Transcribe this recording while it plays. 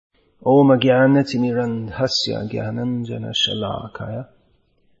Om Jnanatimirandhasya Jnananjana Shalakaya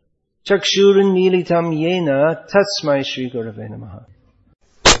Chakshurunmilitam Yena Tasmai Shri Gurave Namaha.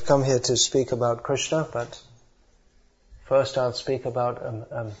 I've come here to speak about Krishna, but first I'll speak about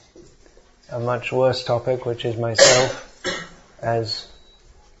a much worse topic, which is myself as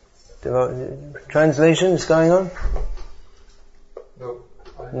translation is going on?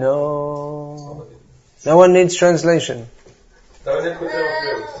 No. No one needs translation.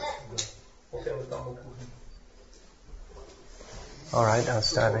 Alright, I'll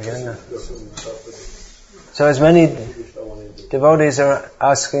start again now. So as many devotees are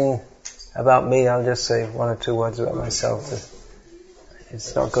asking about me, I'll just say one or two words about myself.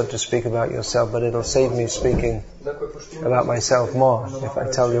 It's not good to speak about yourself, but it'll save me speaking about myself more if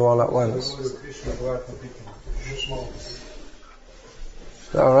I tell you all at once.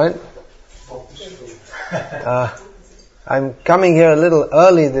 Alright? I'm coming here a little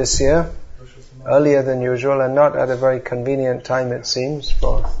early this year, earlier than usual, and not at a very convenient time, it seems,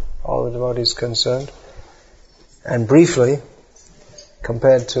 for all the devotees concerned. And briefly,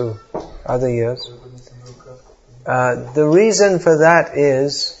 compared to other years. The reason for that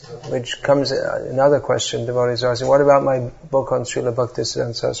is, which comes another question devotees are asking, what about my book on Srila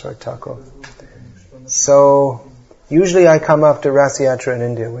Bhaktisiddhanta Saraswati Thakur? So, usually I come after Rath Yatra in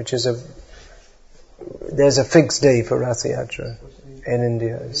India, which is there's a fixed day for Rath Yatra in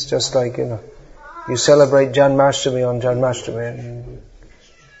India. It's just like, you celebrate Janmashtami on Janmashtami.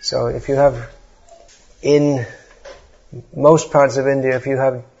 So if you have, in most parts of India, if you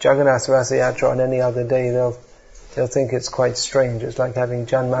have Jagannath Rath Yatra on any other day, they'll think it's quite strange. It's like having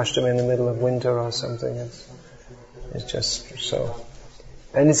Janmashtami in the middle of winter or something. It's just so.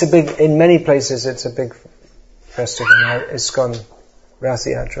 And in many places it's a big festival. ISKCON Rath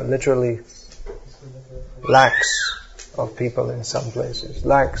Yatra, literally lakhs of people in some places.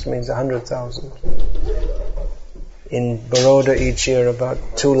 Lakhs means 100,000. In Baroda each year about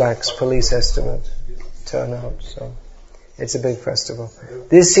 2 lakhs police estimate turn out. So it's a big festival.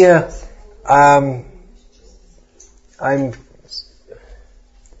 This year I'm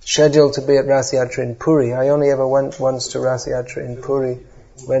scheduled to be at Rath Yatra in Puri. I only ever went once to Rath Yatra in Puri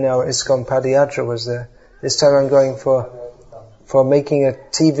when our ISKCON Padayatra was there. This time I'm going for making a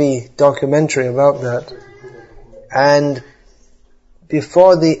TV documentary about that. And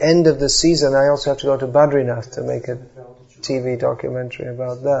before the end of the season, I also have to go to Badrinath to make a TV documentary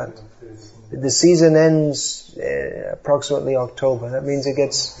about that. The season ends approximately October. That means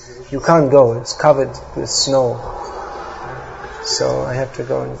you can't go. It's covered with snow. So I have to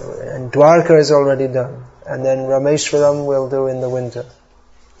go. And Dwarka is already done. And then Rameshwaram we'll do in the winter.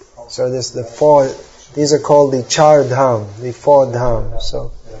 So these are called the Char Dham, the 4 Dham.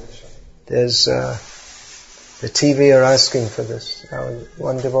 So there's, the TV are asking for this.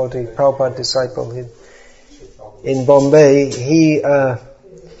 One devotee, Prabhupada disciple, in Bombay,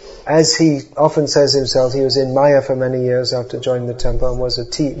 as he often says himself, he was in Maya for many years after joining the temple and was a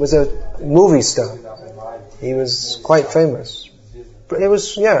movie star. He was quite famous. It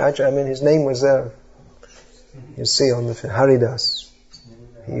was, his name was there. You see on the Haridas.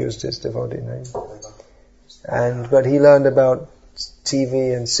 He used his devotee name. But he learned about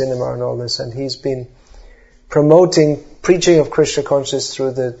TV and cinema and all this, and he's been preaching of Krishna consciousness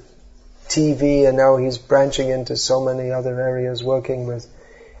through the TV, and now he's branching into so many other areas, working with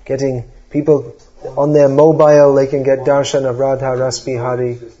getting people on their mobile, they can get darshan of Radha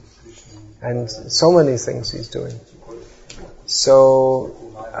Rasbihari, and so many things he's doing. So,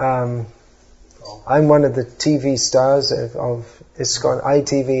 I'm one of the TV stars of ISKCON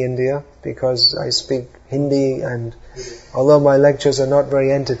ITV India, because I speak Hindi, and although my lectures are not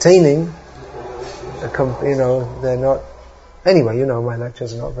very entertaining, they're not, anyway, my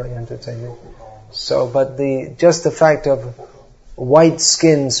lectures are not very entertaining. So, but just the fact of white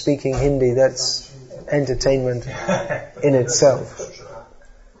skin speaking Hindi, that's entertainment in itself.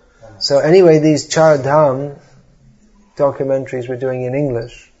 So anyway, these Char Dham documentaries we're doing in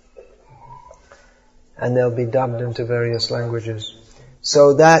English, and they'll be dubbed into various languages.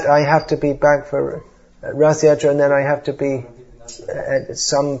 So that I have to be back for Rath Yatra, and then I have to be, at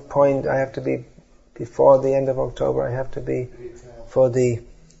some point, before the end of October, I have to be for the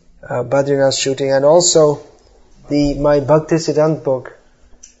Badrinath shooting, and also my Bhaktisiddhanta book,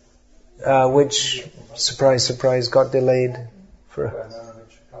 which, surprise, surprise, got delayed for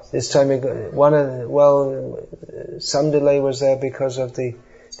this time. Some delay was there because of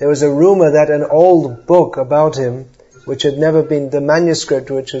there was a rumor that an old book about him, which had never been, the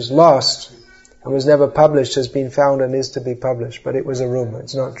manuscript which was lost and was never published, has been found and is to be published. But it was a rumor,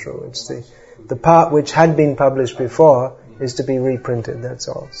 it's not true. It's the part which had been published before is to be reprinted, that's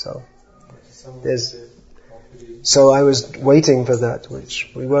all. So I was waiting for that,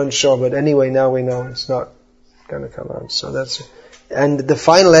 which we weren't sure, but anyway, now we know it's not going to come out. So and the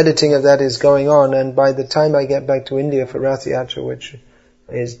final editing of that is going on, and by the time I get back to India for Rath Yatra, which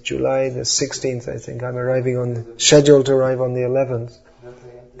is July the 16th, I think, I'm scheduled to arrive on the 11th.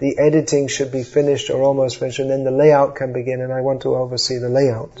 The editing should be finished or almost finished, and then the layout can begin, and I want to oversee the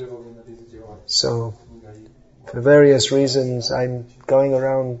layout. So, for various reasons, I'm going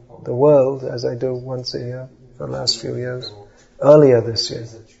around the world, as I do once a year, for the last few years, earlier this year.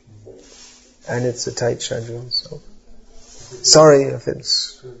 And it's a tight schedule, so sorry if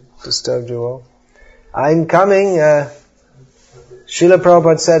it's disturbed you all. I'm coming, Srila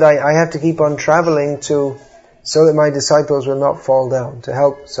Prabhupada said I have to keep on traveling so that my disciples will not fall down, to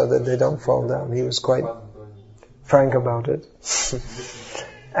help so that they don't fall down. He was quite frank about it.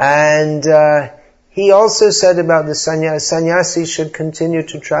 And he also said about the sannyasi should continue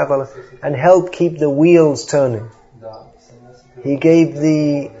to travel and help keep the wheels turning. He gave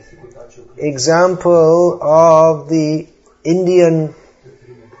the example of the Indian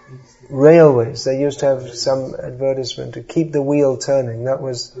railways. They used to have some advertisement to keep the wheel turning. That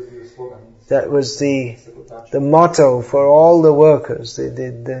was the motto for all the workers.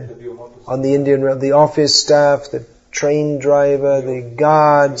 On the Indian rail, the office staff, the train driver, the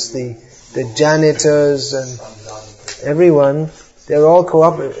guards, the janitors, and everyone. They're all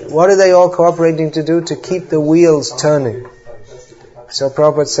what are they all cooperating to do? To keep the wheels turning. So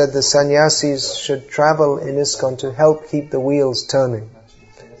Prabhupada said the sannyasis should travel in ISKCON to help keep the wheels turning.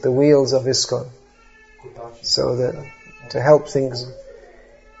 The wheels of ISKCON. So that, to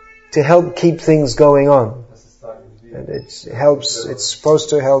help keep things going on. And it's supposed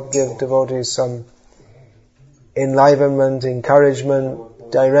to help give devotees some enlivenment,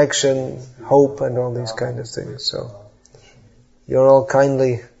 encouragement, direction, hope, and all these kind of things. So, you're all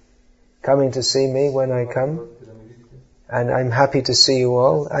kindly coming to see me when I come. And I'm happy to see you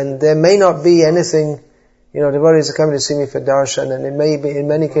all. And there may not be anything, devotees are coming to see me for darshan, and it may be, in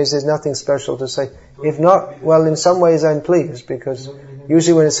many cases, there's nothing special to say. If not, well, in some ways I'm pleased, because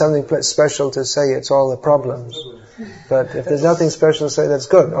usually when it's something special to say, it's all the problems. But if there's nothing special to say, that's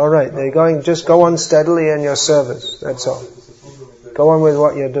good. Alright, just go on steadily in your service, that's all. Go on with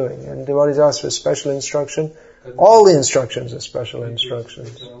what you're doing. And devotees ask for special instruction. All the instructions are special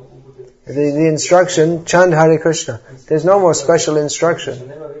instructions. The instruction, chant Hare Krishna. There's no more special instruction.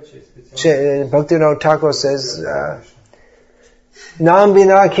 Bhaktivinoda Thakur says, Nam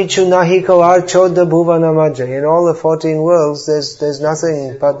bina kichu nahi ko ar chodda bhuvana majja. In all the 14 worlds, there's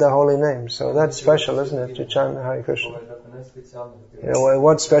nothing but the holy name. So that's special, isn't it, to chant Hare Krishna?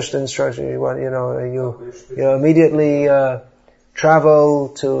 What special instruction you want? You immediately travel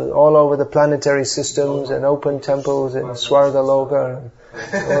to all over the planetary systems and open temples in Swargaloka.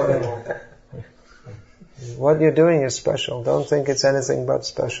 What you're doing is special. Don't think it's anything but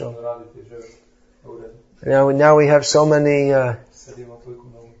special. Now we have so many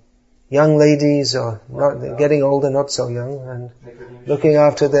young ladies, or not getting older, not so young, and looking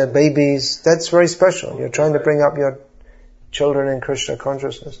after their babies. That's very special. You're trying to bring up your children in Krishna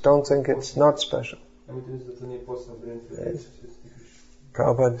consciousness. Don't think it's not special.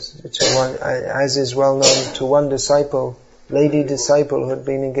 Prabhupada, as is well known, to one disciple, lady disciple who had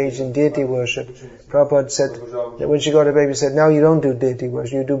been engaged in deity worship, Prabhupada said that when she got a baby, said, now you don't do deity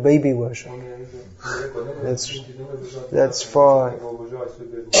worship, you do baby worship. That's for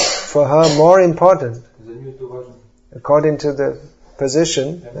her more important. According to the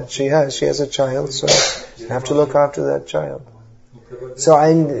position that she has a child, so you have to look after that child. So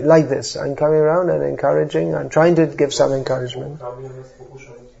I'm like this, I'm coming around and encouraging, I'm trying to give some encouragement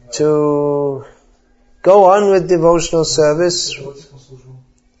to go on with devotional service.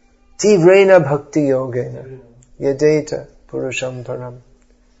 Tivrena bhakti yogena yadeta purusham param,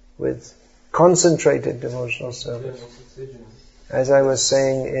 with concentrated devotional service. As I was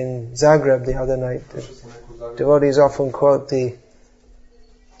saying in Zagreb the other night, devotees often quote the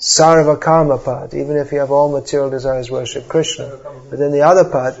Sarva Kama part, even if you have all material desires, worship Krishna. But then the other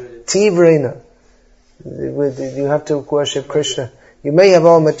part, Tivrena, you have to worship Krishna. You may have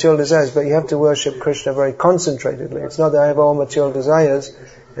all material desires, but you have to worship Krishna very concentratedly. It's not that I have all material desires,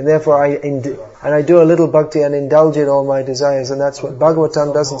 and therefore I do a little bhakti and indulge in all my desires, and that's what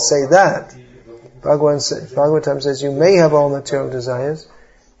Bhagavatam doesn't say that. Bhagavatam says you may have all material desires,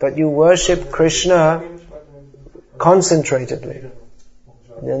 but you worship Krishna concentratedly.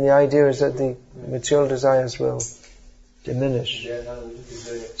 And then the idea is that the material desires will diminish.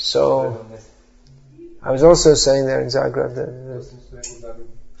 So, I was also saying there in Zagreb that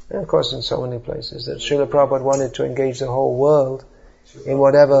And of course in so many places, that Srila Prabhupada wanted to engage the whole world in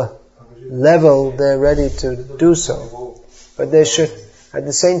whatever level they're ready to do so. But there should, at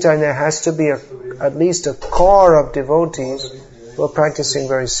the same time, there has to be at least a core of devotees who are practicing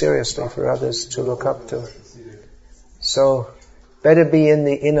very seriously for others to look up to. So, better be in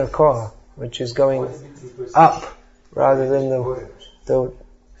the inner core, which is going up, rather than the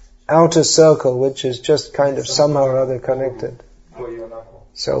outer circle, which is just kind of somehow or other connected.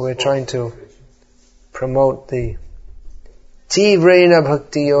 So we're trying to promote the Tivrena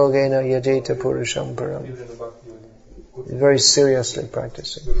Bhakti Yogena Yajeta Purusham Param. Very seriously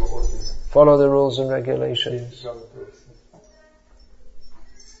practicing. Follow the rules and regulations.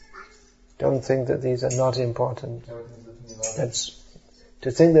 Don't think that these are not important.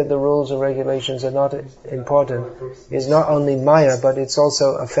 To think that the rules and regulations are not important is not only Maya, but it's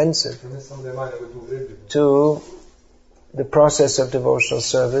also offensive to the process of devotional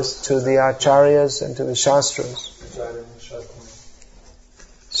service, to the acharyas and to the shastras.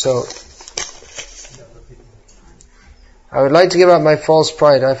 So, I would like to give up my false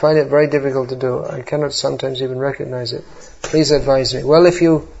pride. I find it very difficult to do. I cannot sometimes even recognize it. Please advise me. Well, if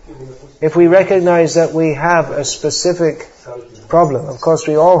we recognize that we have a specific problem, of course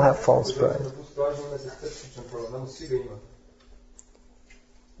we all have false pride.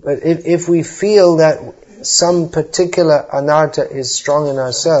 But if we feel that some particular anartha is strong in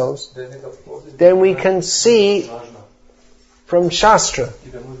ourselves, then we can see from Shastra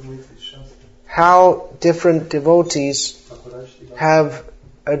how different devotees have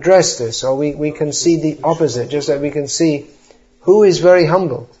addressed this. Or we can see the opposite, just like we can see who is very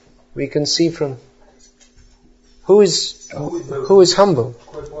humble. We can see from who is humble.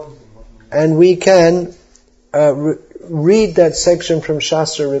 And we can read that section from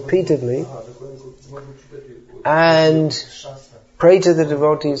Shastra repeatedly and pray to the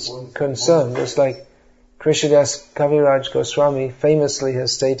devotees concerned, just like Krishnadas Kaviraj Goswami famously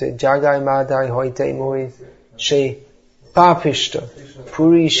has stated, Jagai Madhai Hoite Mui She Papishta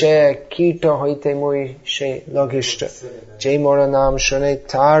Puri She Kita Hoite Mui She Logishta Jai Moranam Shane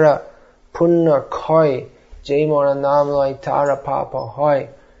Tara Punna Koi Jai Moranam Loi Tara Papa Hoi.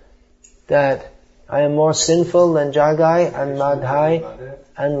 That I am more sinful than Jagai and Madhai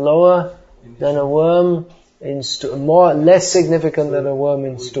and lower than a worm in stool, less significant than a worm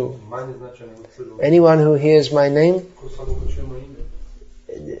in stool. Anyone who hears my name,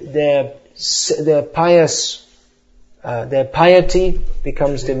 their piety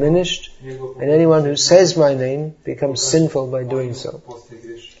becomes diminished, and anyone who says my name becomes sinful by doing so.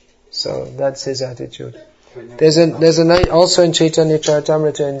 So that's his attitude. There's a night also in Chaitanya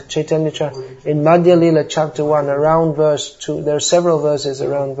Charitamrita, in Madhya Lila chapter 1, around verse 2, there are several verses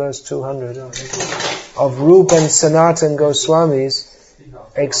around verse 200 of Rupa and Sanatan Goswamis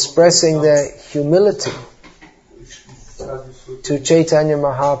expressing their humility to Chaitanya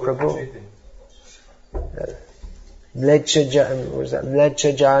Mahaprabhu. Mlecha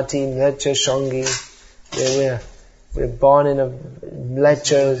Jati, Mlecha Shangi. We're born in a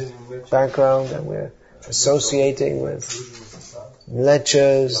Mlecha background, and we're associating with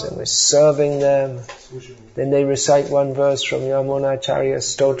Mlechas, and we're serving them. Then they recite one verse from Yamunacharya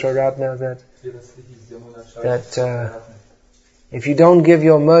Stotra Ratna that if you don't give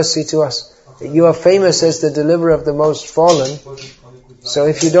your mercy to us, you are famous as the deliverer of the most fallen. So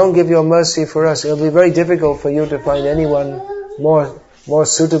if you don't give your mercy for us, it'll be very difficult for you to find anyone more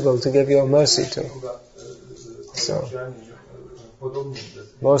suitable to give your mercy to. So,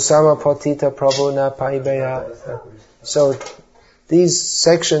 Mosama Patita Prabhu Na Paibeya. So these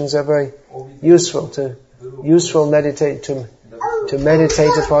sections are very useful meditate to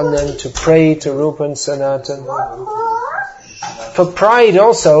meditate upon them, to pray to Rupa and Sanatan. For pride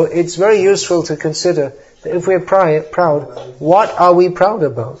also, it's very useful to consider that if we're proud, what are we proud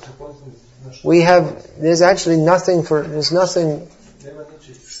about? There's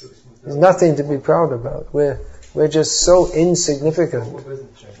nothing to be proud about. We're just so insignificant.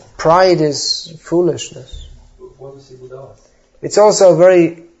 Pride is foolishness. It's also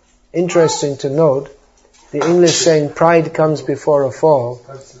very interesting to note the English saying pride comes before a fall.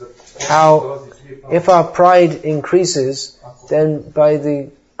 How if our pride increases, then by the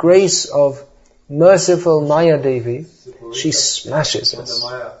grace of merciful Maya Devi, she smashes us.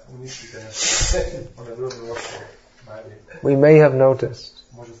 We may have noticed.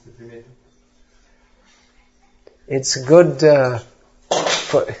 It's good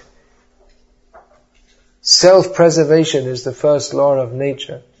for self-preservation is the first law of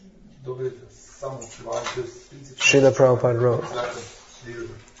nature. Srila Prabhupada wrote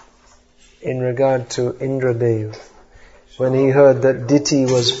in regard to Indradev. when he heard that Diti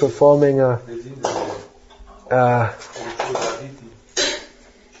was performing a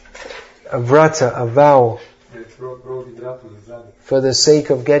vrata, a vow, for the sake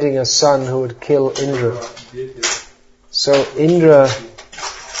of getting a son who would kill Indra. So Indra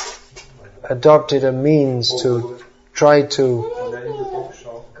adopted a means to try to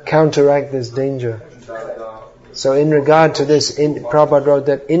counteract this danger. So in regard to this, Prabhupada wrote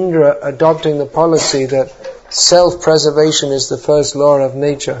that Indra adopting the policy that self-preservation is the first law of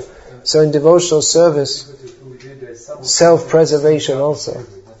nature. So in devotional service, self-preservation also.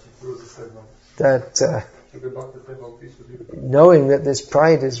 That knowing that this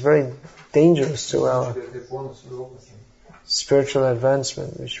pride is very dangerous to our spiritual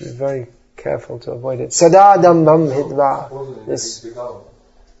advancement, we should be very careful to avoid it. Sadadambam hidva. This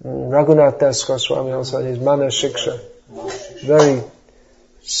Raghunath Das Goswami also in his Mana Shiksha very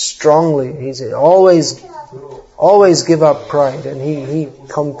strongly, he's always give up pride, and he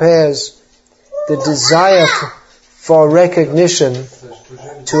compares the desire for recognition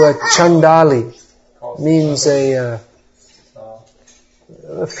to a chandali, means a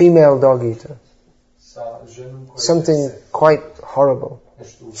female dog eater, something quite horrible.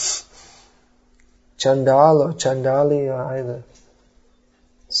 Chandal or chandali or either.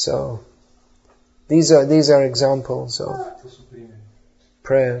 So these are examples of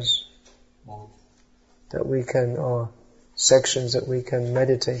prayers that we can, or sections that we can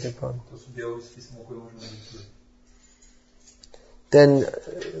meditate upon. Then,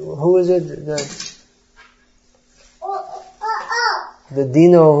 who is it? The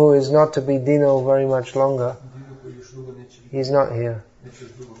Dino who is not to be Dino very much longer. He's not here.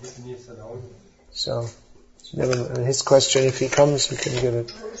 So, his question, if he comes, we can give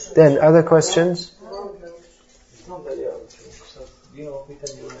it. Then, other questions?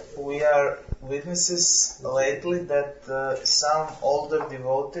 We are witnesses lately that some older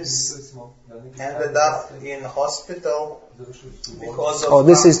devotees ended up in hospital because of... Oh,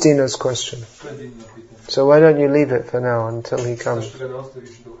 this is Dino's question. So why don't you leave it for now until he comes?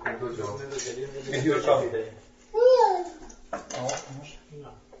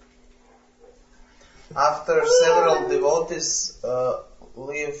 After several devotees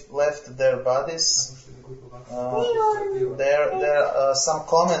left their bodies, there some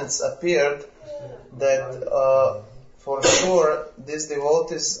comments appeared that for sure these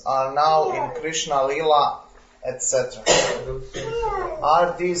devotees are now in Krishna Lila, etc.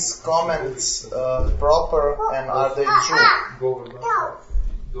 Are these comments proper, and are they true?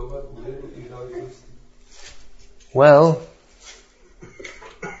 Well,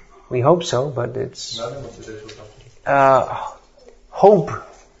 we hope so, but it's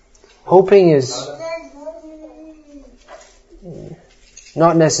hoping is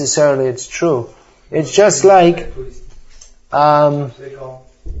not necessarily it's true. It's just like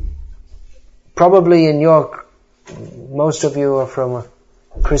probably in your, most of you are from a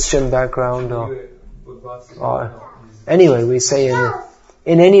Christian background, or anyway, we say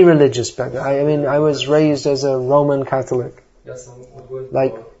in any religious background. I mean, I was raised as a Roman Catholic,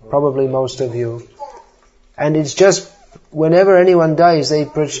 like probably most of you, and it's just whenever anyone dies, they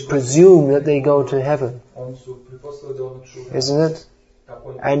presume that they go to heaven, isn't it?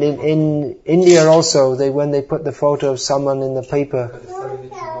 And in India also, when they put the photo of someone in the paper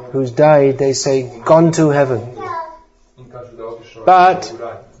who's died, they say, gone to heaven. But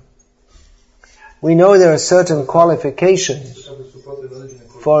we know there are certain qualifications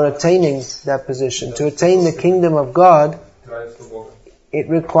for attaining that position. To attain the kingdom of God, it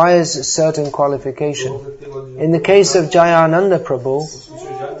requires a certain qualification. In the case of Jayananda Prabhu,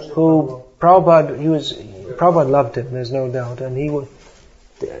 who Prabhupada loved him, there's no doubt, and he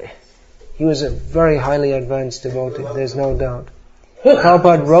was a very highly advanced devotee, there's no doubt.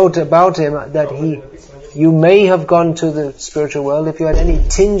 Prabhupada wrote about him that you may have gone to the spiritual world. If you had any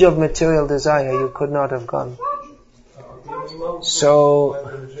tinge of material desire, you could not have gone. So,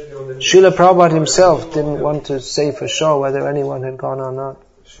 Srila Prabhupada himself didn't want to say for sure whether anyone had gone or not.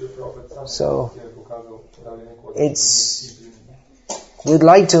 So, we'd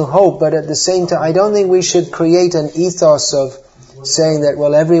like to hope, but at the same time, I don't think we should create an ethos of saying that,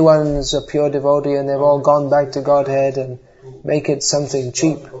 well, everyone is a pure devotee and they've all gone back to Godhead, and make it something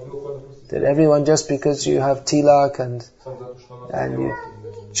cheap. That everyone, just because you have tilak and you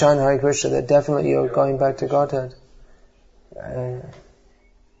chant Hare Krishna, that definitely you're going back to Godhead.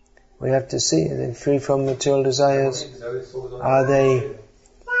 We have to see, are they free from material desires? Are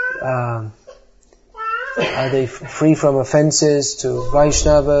they free from offenses to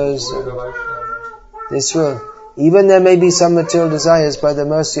Vaishnavas? Even there may be some material desires, by the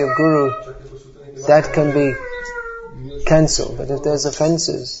mercy of Guru, that can cancelled. But if there's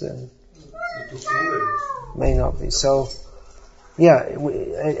offences, then may not be. So, yeah,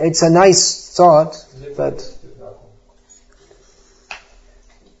 it's a nice thought, but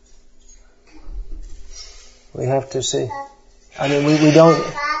we have to see. I mean,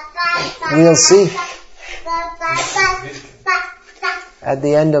 we'll see at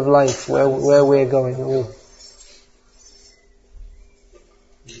the end of life where we're going.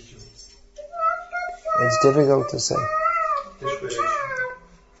 It's difficult to say.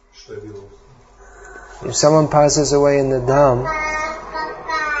 If someone passes away in the Dham,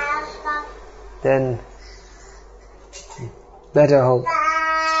 then better hope.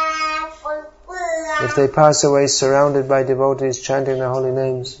 If they pass away surrounded by devotees chanting the holy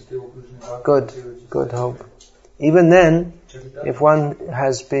names, good hope. Even then, if one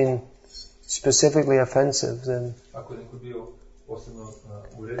has been specifically offensive, then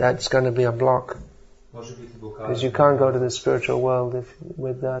that's going to be a block. Because you can't go to the spiritual world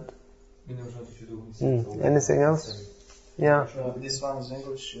with that. Anything else? Yeah. This one is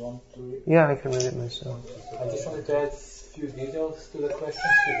English, you want to read? Yeah, I can read it myself. I just wanted to add a few details to the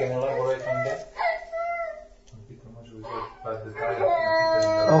questions. We can elaborate on that.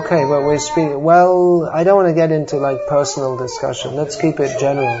 Okay, but we're speaking. Well, I don't want to get into like personal discussion. Let's keep it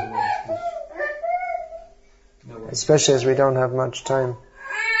general. Especially as we don't have much time.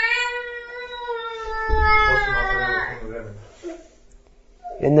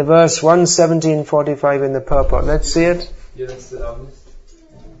 In the verse 117:45 in the purport. Let's see it.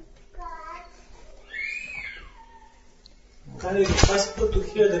 Can you ask to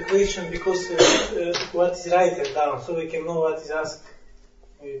hear the question because what is written down so we can know what is asked?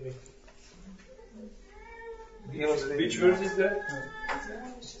 Which verse is that?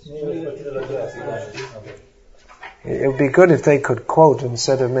 It would be good if they could quote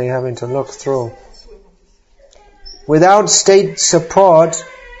instead of me having to look through. Without state support,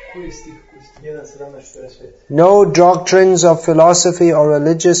 no doctrines of philosophy or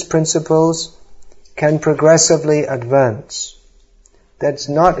religious principles can progressively advance. That's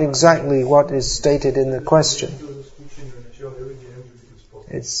not exactly what is stated in the question.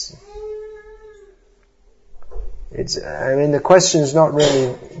 I mean, the question is not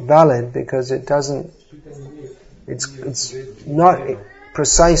really valid because it doesn't, it's not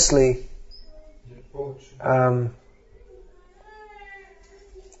precisely,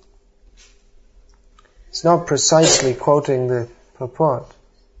 it's not precisely quoting the purport.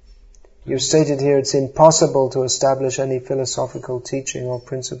 You've stated here it's impossible to establish any philosophical teaching or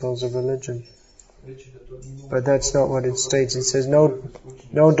principles of religion. But that's not what it states. It says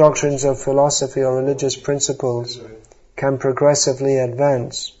no doctrines of philosophy or religious principles can progressively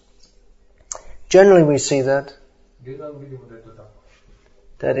advance. Generally we see that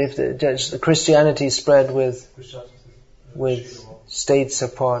if the Christianity spread with state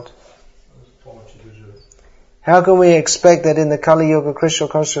support, how can we expect that in the Kali Yuga Krishna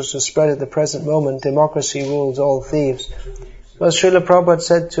consciousness spread at the present moment, democracy rules all thieves? Well, Srila Prabhupada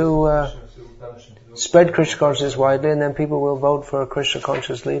said to spread Krishna consciousness widely and then people will vote for Krishna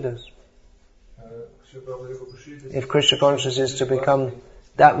conscious leaders. If Krishna consciousness is to become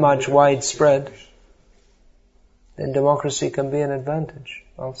that much widespread, then democracy can be an advantage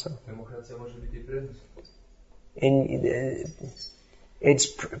also. It's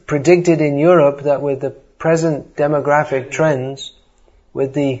predicted in Europe that with the present demographic trends,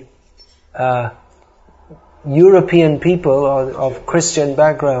 with the European people of Christian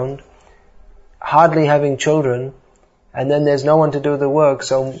background hardly having children, and then there's no one to do the work,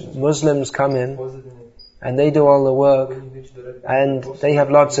 so Muslims come in and they do all the work and they have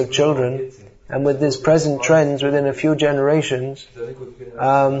lots of children, and with this present trends within a few generations,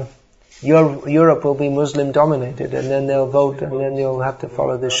 Europe will be Muslim dominated, and then they'll vote and then you'll have to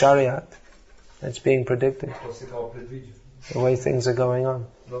follow the Shariat. That's being predicted. The way things are going on.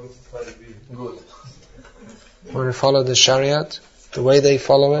 Good. Want to follow the Shariat? The way they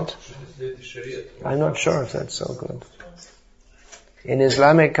follow it? I'm not sure if that's so good. In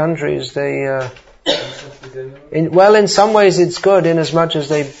Islamic countries, in some ways it's good in as much as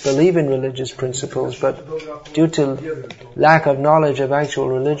they believe in religious principles, but due to lack of knowledge of actual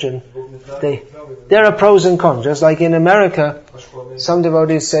religion, there are pros and cons. Just like in America, some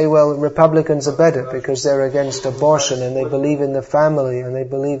devotees say, well, Republicans are better because they're against abortion and they believe in the family and they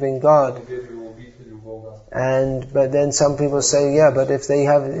believe in God. But then some people say, yeah, but if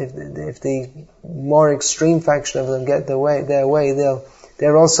the more extreme faction of them get their way,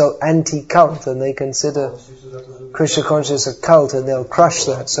 they're also anti-cult and they consider Krishna consciousness a cult and they'll crush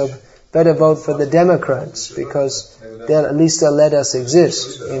that. So better vote for the Democrats because at least they'll let us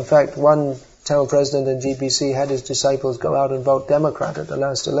exist. In fact, one town president in GBC had his disciples go out and vote Democrat at the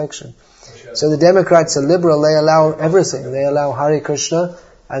last election. So the Democrats are liberal, they allow everything. They allow Hare Krishna,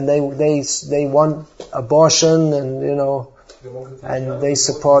 and they want abortion, and and they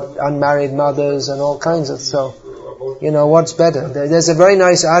support unmarried mothers and all kinds of, so, what's better? There's a very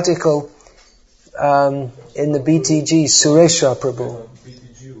nice article in the BTG, Sureshwar Prabhu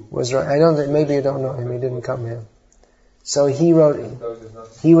was right. I don't think, maybe you don't know him, he didn't come here. So he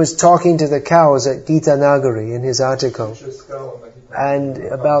was talking to the cows at Gita Nagari in his article, and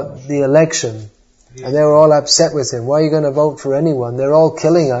about the election, and they were all upset with him. Why are you going to vote for anyone? They're all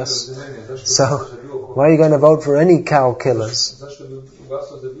killing us. So why are you going to vote for any cow killers?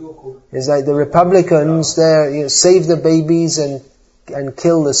 It's like the Republicans, they save the babies and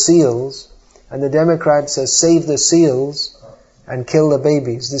kill the seals, and the Democrats are save the seals and kill the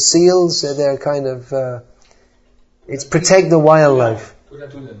babies. The seals, they're kind of, it's protect the wildlife.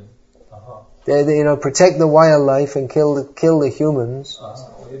 They protect the wildlife and kill the humans,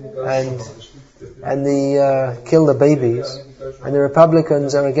 and kill the babies. And the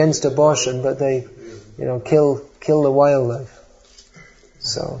Republicans are against abortion, but they, kill the wildlife.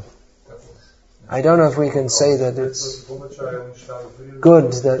 So, I don't know if we can say that it's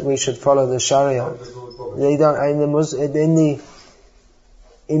good that we should follow the Sharia. They don't, in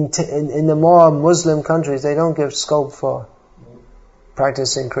the more Muslim countries, they don't give scope for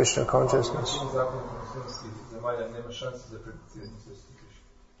practicing Krishna consciousness.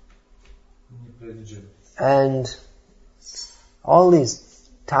 And all these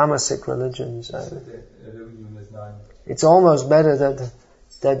tamasic religions, it's almost better that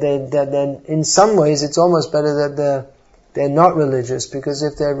in some ways it's almost better that they're not religious, because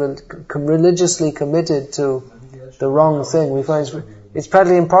if they're religiously committed to the wrong thing, we find it's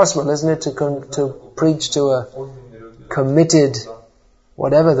practically impossible, isn't it, to preach to a committed,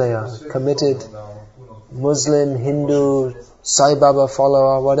 whatever they are, committed Muslim, Hindu, Sai Baba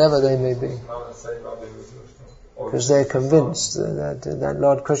follower, whatever they may be. Because they're convinced that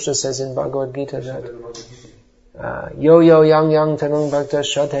Lord Krishna says in Bhagavad Gita that yo yang tanung bhakta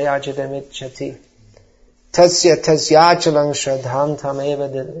shraddhayachidamit chati tasyachalang shraddham tameva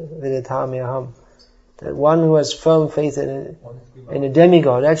viditamyaham. That one who has firm faith in a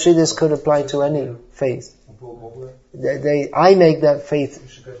demigod, actually this could apply to any faith. I make that faith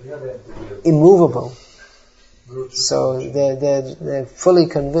immovable. So they're fully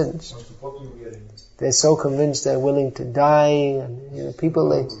convinced. They're so convinced they're willing to die, and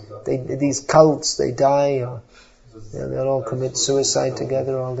people these cults, they die, or they'll all commit suicide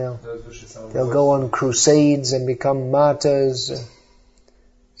together, or they'll go on crusades and become martyrs.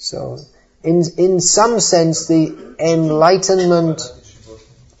 So in some sense the enlightenment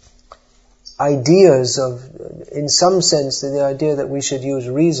ideas in some sense the idea that we should use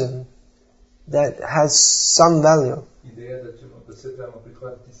reason, that has some value.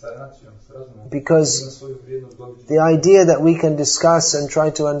 Because the idea that we can discuss and try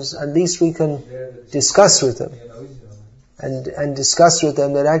to understand, at least we can discuss with them. And discuss with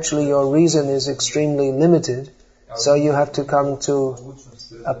them that actually your reason is extremely limited, so you have to come to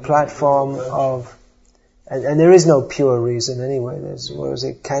a platform of, and there is no pure reason anyway. There's,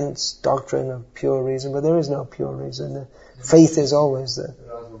 Kant's doctrine of pure reason, but there is no pure reason. The faith is always there,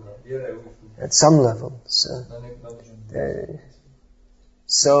 at some level.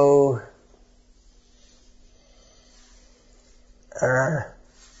 So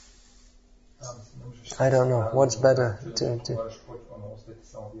I don't know what's better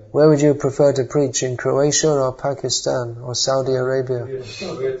where would you prefer to preach, in Croatia or Pakistan or Saudi Arabia?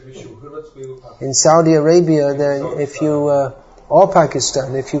 In Saudi Arabia, or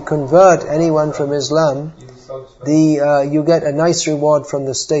Pakistan, if you convert anyone from Islam, you get a nice reward from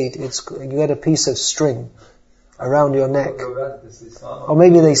the state. You get a piece of string around your neck. Or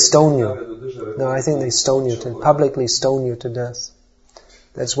maybe they stone you. No, I think they publicly stone you to death.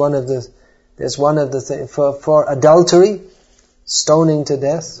 That's one of the things. For adultery, stoning to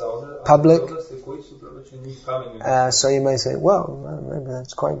death, public. So you may say, well, maybe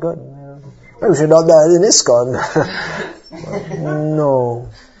that's quite good. Maybe we should not die in ISKCON. No.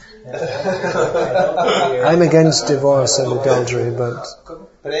 I'm against divorce and adultery, but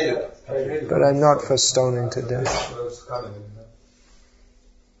I'm not for stoning to death.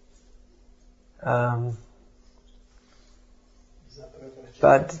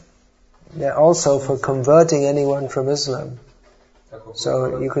 But they're also for converting anyone from Islam.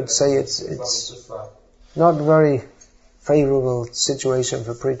 So you could say it's not a very favorable situation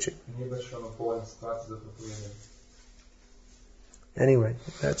for preaching. Anyway,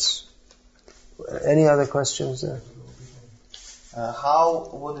 any other questions there? How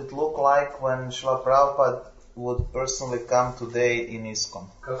would it look like when Srila Prabhupada would personally come today in ISKCON?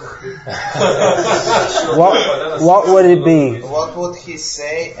 What would it be? What would he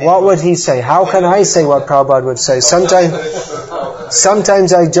say? What would he say? How can I say what Prabhupada would say? Sometimes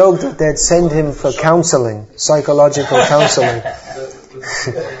I joke that they'd send him for counseling, psychological counseling.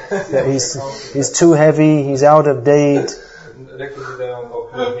 That he's too heavy, he's out of date.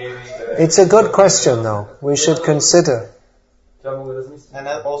 It's a good question though. We should consider. And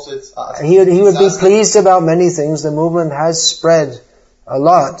also it's he would be pleased about many things. The movement has spread a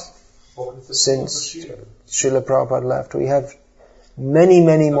lot since Srila Prabhupada left. We have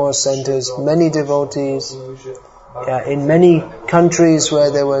many more centers, many devotees, in many countries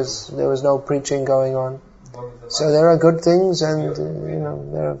where there was no preaching going on. So there are good things, and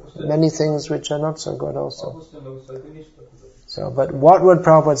there are many things which are not so good also. So, but what would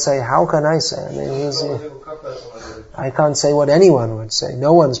Prabhupada say? How can I say? I mean, I can't say what anyone would say.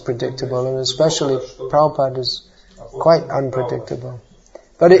 No one's predictable, and especially Prabhupada is quite unpredictable.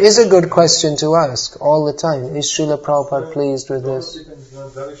 But it is a good question to ask all the time. Is Srila Prabhupada pleased with this?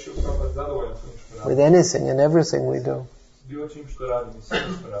 With anything and everything we do.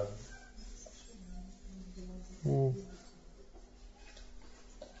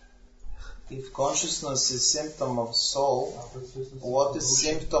 If consciousness is symptom of soul, what is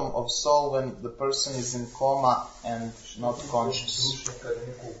symptom of soul when the person is in coma and not conscious?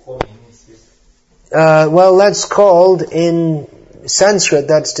 Well, that's called in Sanskrit,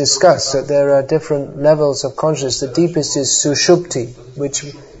 that's discussed, that there are different levels of consciousness. The deepest is sushupti, which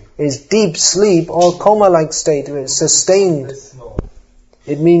is deep sleep or coma-like state, sustained.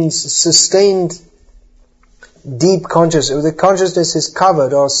 It means sustained deep consciousness. The consciousness is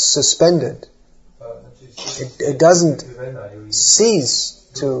covered or suspended. It doesn't cease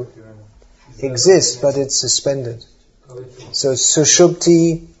to exist, but it's suspended. So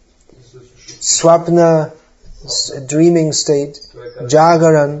sushupti, swapna, dreaming state,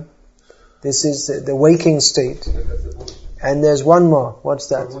 jagaran, this is the waking state. And there's one more. What's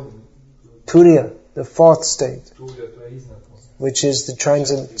that? Turiya, the fourth state, which is the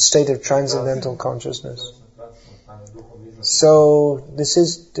state of transcendental consciousness. So this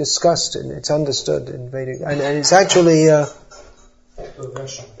is discussed and it's understood in Vedic, and it's actually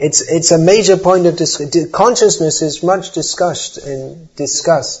it's a major point of discussion. Consciousness is much discussed in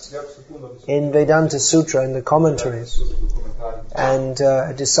Vedanta Sutra in the commentaries. And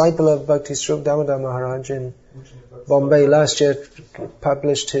a disciple of Bhakti Swarup Damodar Maharaj in Bombay last year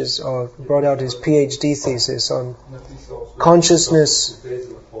brought out his PhD thesis on consciousness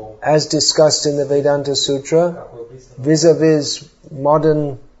as discussed in the Vedanta Sutra vis-a-vis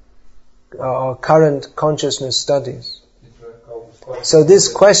modern or current consciousness studies. So this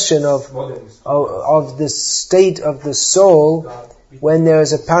question of the state of the soul when there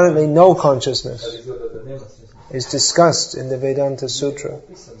is apparently no consciousness is discussed in the Vedanta Sutra.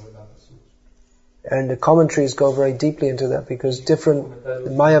 And the commentaries go very deeply into that, because different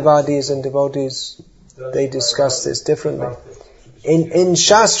Mayavadis and devotees, they discuss this differently. In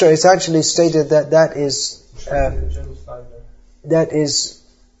Shastra, it's actually stated that is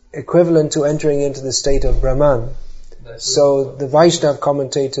equivalent to entering into the state of Brahman. So the Vaishnava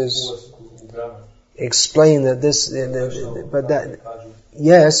commentators explain that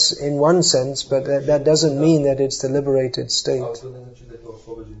yes, in one sense, but that doesn't mean that it's the liberated state.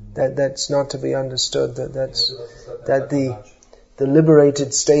 That's not to be understood. That the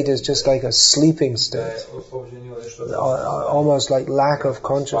liberated state is just like a sleeping state, almost like lack of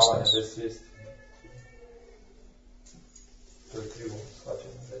consciousness.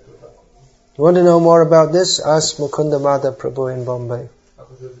 You want to know more about this? Ask Mukunda Madhav Prabhu in Bombay.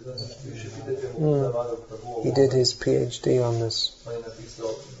 He did his PhD on this.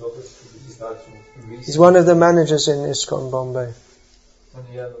 He's one of the managers in ISKCON Bombay.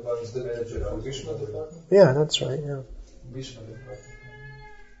 Yeah, that's right. Yeah.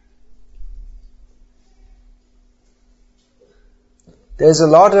 There's a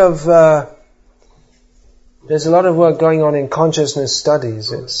lot of work going on in consciousness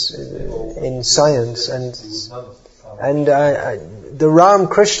studies. It's in science and the Ram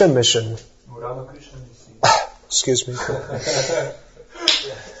Krishna mission. Excuse me.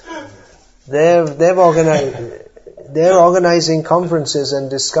 They're organizing conferences and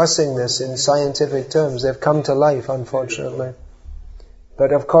discussing this in scientific terms. They've come to life, unfortunately,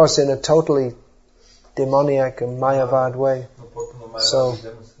 but of course in a totally demoniac and Mayavad way. So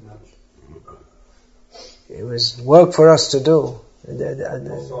it was work for us to do.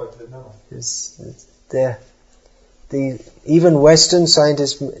 Even Western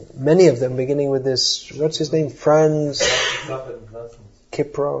scientists, many of them, beginning with this, what's his name, Franz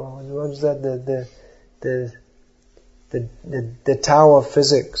Kipro, what was that? The Tao of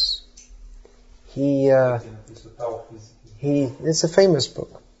Physics. It's a famous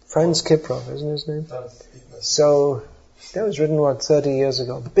book. Franz Kipro, isn't his name? So, that was written, 30 years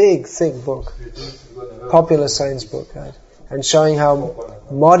ago. Big, thick book. Popular science book, right? And showing how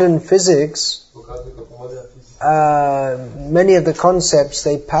modern physics, many of the concepts,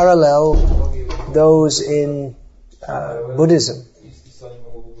 they parallel those in Buddhism.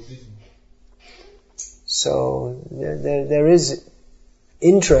 So there is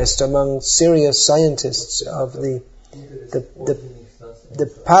interest among serious scientists of the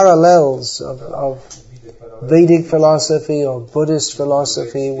parallels of Vedic philosophy or Buddhist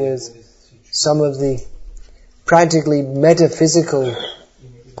philosophy with some of the practically metaphysical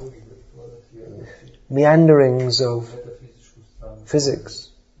meanderings of physics.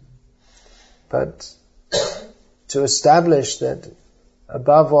 But to establish that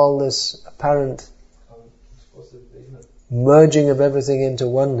above all this apparent merging of everything into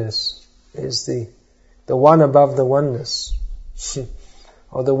oneness is the one above the oneness,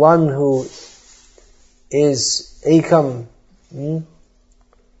 or the one who is ekam.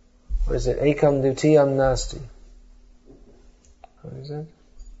 What is it? Ekam dvitiyam nasti. What is it?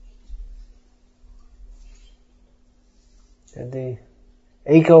 The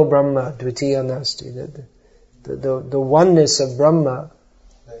Eko Brahma Dvitiya Nasti. The oneness of Brahma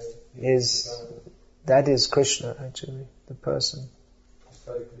is Krishna, actually, the person.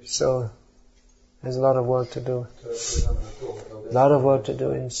 So there's a lot of work to do. A lot of work to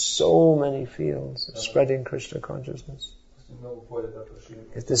do in so many fields of spreading Krishna consciousness.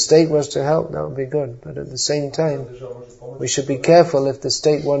 If the state was to help, that would be good. But at the same time, we should be careful if the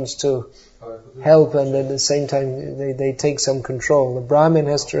state wants to help and at the same time they take some control. The Brahmin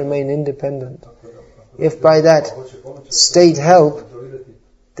has to remain independent. If by that state help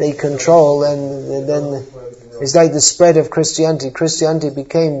they control, then it's like the spread of Christianity. Christianity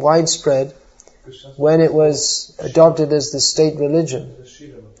became widespread when it was adopted as the state religion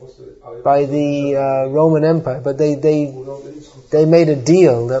by the Roman Empire. But they made a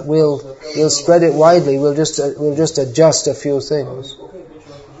deal that we'll spread it widely. We'll just adjust a few things.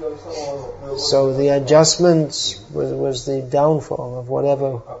 So the adjustments was the downfall of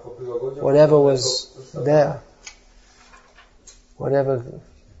whatever was there.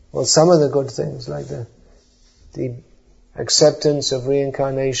 Some of the good things, like the acceptance of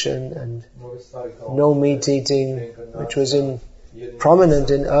reincarnation and no meat eating, which was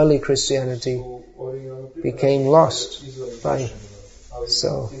prominent in early Christianity, became lost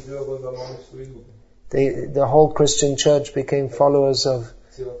so the whole Christian church became followers of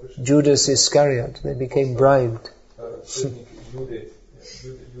Judas Iscariot. They became bribed.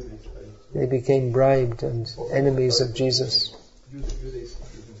 They became bribed and enemies of Jesus.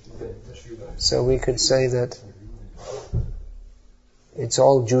 So we could say that it's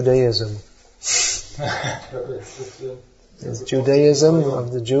all Judaism. It's Judaism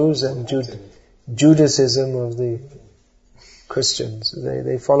of the Jews and Judaism of the Christians.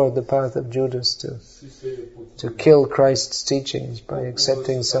 They followed the path of Judas to kill Christ's teachings by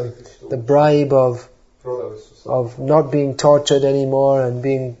accepting the bribe of not being tortured anymore and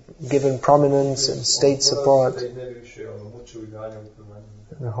being given prominence and state support. And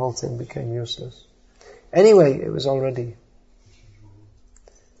the whole thing became useless. Anyway, it was already,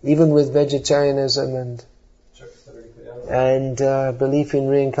 even with vegetarianism and belief in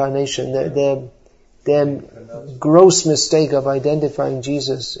reincarnation, their gross mistake of identifying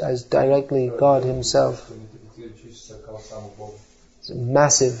Jesus as directly God Himself. It's a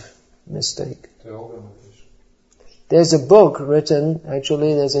massive mistake. There's a book written,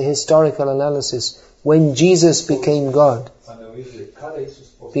 actually, there's a historical analysis, when Jesus became God.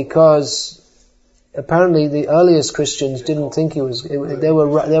 Because apparently the earliest Christians didn't think He was. There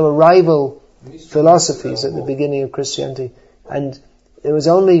were rival philosophies at the beginning of Christianity, and it was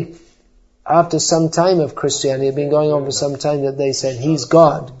only after some time of Christianity, it had been going on for some time, that they said He's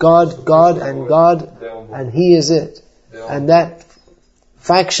God, and He is it. And that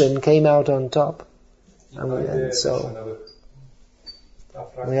faction came out on top. And so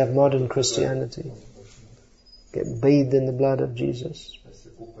we have modern Christianity, get bathed in the blood of Jesus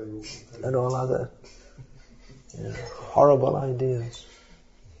and all other horrible ideas.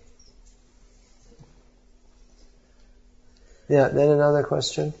 Yeah, then another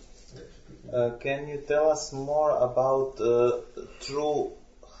question. Can you tell us more about true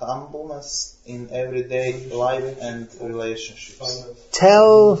humbleness in everyday life and relationships?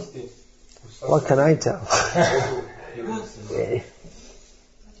 What can I tell?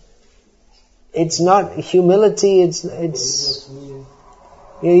 It's not humility.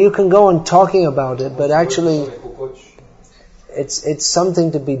 You can go on talking about it, but actually it's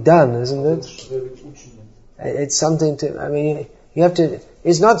something to be done, isn't it? It's something to, you have to,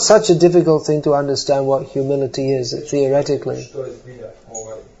 it's not such a difficult thing to understand what humility is, theoretically.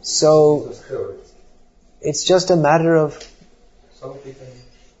 So, it's just a matter of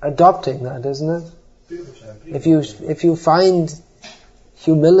adopting that, isn't it? If you find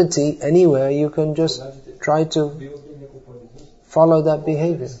humility anywhere, you can just try to follow that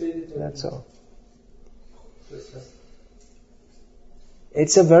behavior. That's all.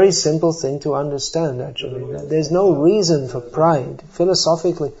 It's a very simple thing to understand, actually. There's no reason for pride.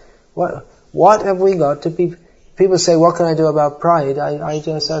 Philosophically, what have we got to be... People say, what can I do about pride? I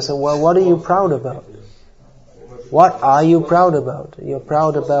just say, well, what are you proud about? What are you proud about? You're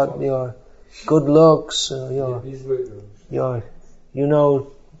proud about your good looks, your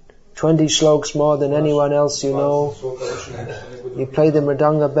 20 shloks more than anyone else you know. You play the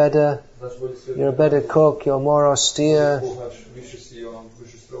mridanga better. You're a better cook. You're more austere.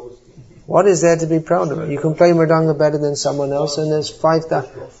 What is there to be proud of? You can play mridanga better than someone else, and there's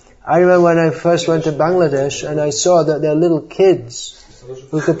 5,000. I remember when I first went to Bangladesh, and I saw that there are little kids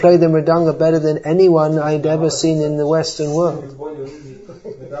who could play the mridanga better than anyone I'd ever seen in the Western world.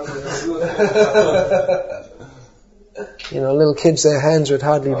 Little kids, their hands would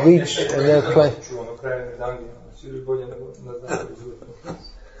hardly reach, and they'll play.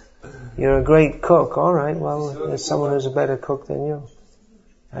 You're a great cook. All right, well, there's someone who's a better cook than you.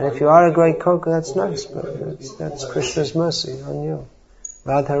 And if you are a great cook, that's nice, but that's Krishna's mercy on you.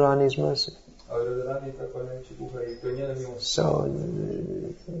 Radharani's mercy. So,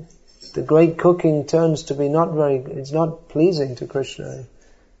 the great cooking turns to be it's not pleasing to Krishna.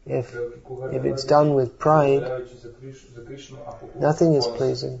 If it's done with pride, nothing is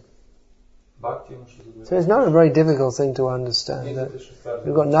pleasing. So it's not a very difficult thing to understand that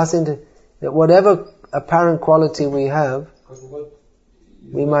we've got that whatever apparent quality we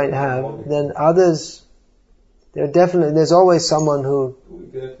might have, then others, there's always someone who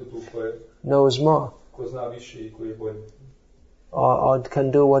knows more. Or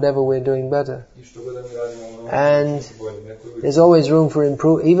can do whatever we're doing better. And there's always room for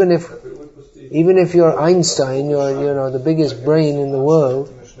improvement. Even if you're Einstein, you're the biggest brain in the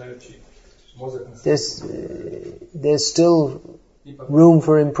world, there's still room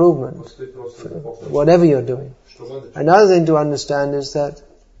for improvement, whatever you're doing. Another thing to understand is that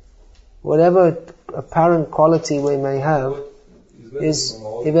whatever apparent quality we may have,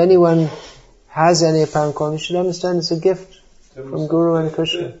 if anyone has any apparent quality, you should understand it's a gift from Guru and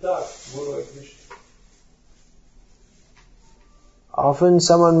Krishna. Often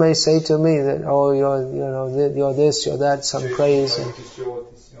someone may say to me that, you're this, you're that, some praise. And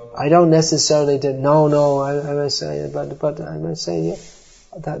I don't necessarily I may say, but I may say, yeah,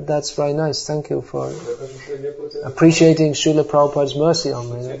 that's very nice. Thank you for appreciating Srila Prabhupada's mercy on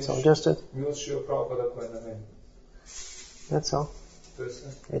me. That's all. That's all.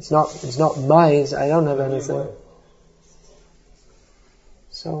 It's not mine. I don't have anything.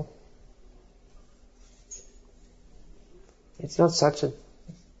 So, it's not such a,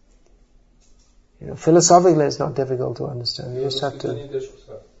 philosophically it's not difficult to understand. You just have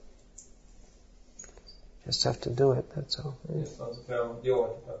to do it, that's all.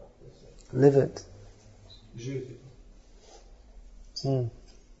 Live it.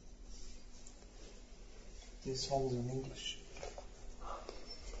 This one's in English.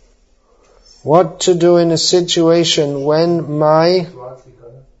 What to do in a situation when my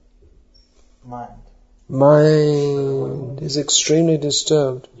mind is extremely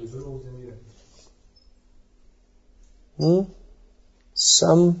disturbed?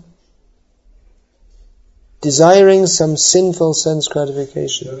 Desiring some sinful sense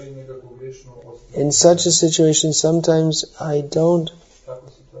gratification. In such a situation, sometimes I don't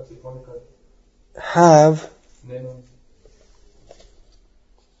have,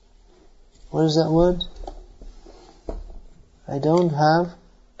 what is that word? I don't have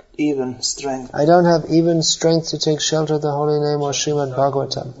even strength to take shelter of the holy name or Srimad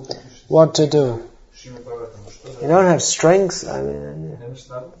Bhagavatam. What to do? You don't have strength. You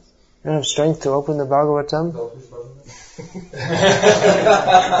don't have strength to open the Bhagavatam.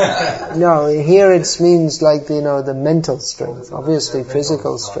 No, here it means like the mental strength. Obviously,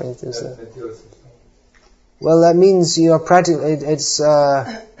 physical strength is there. Well, that means you're practically. It's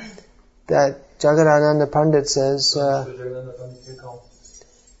that Jagadananda Pandit says.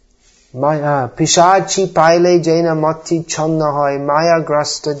 Pishachi paile jaina mati channa hoy maya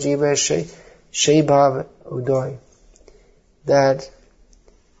grasta jive she bhav udoy. That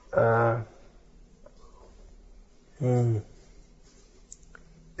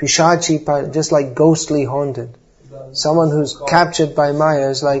Pishachi, just like ghostly haunted. Someone who's captured by Maya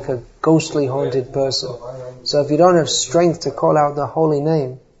is like a ghostly haunted person. So if you don't have strength to call out the holy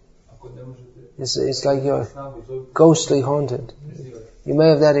name, it's like you're ghostly haunted. You may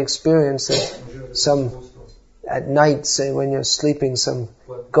have that experience that at night, say when you're sleeping, some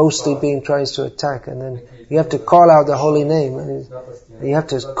ghostly being tries to attack, and then you have to call out the holy name, and you have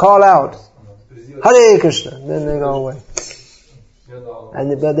to call out, Hare Krishna, and then they go away.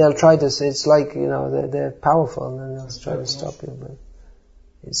 But they'll try to say, it's like, they're powerful, and then they'll try to stop you.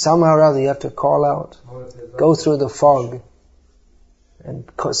 But somehow or other you have to call out, go through the fog, and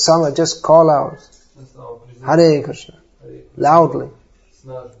just call out, Hare Krishna, loudly,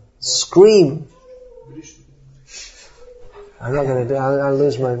 scream. I'm not going to do it, I'll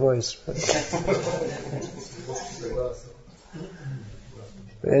lose my voice.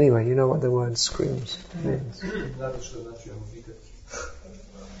 But anyway, you know what the word screams means.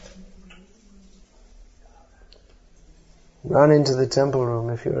 Run into the temple room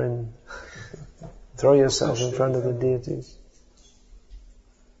if you're in. Throw yourself in front of the deities.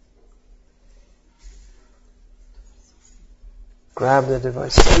 Grab the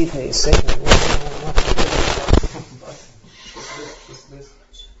device. Save me, save me.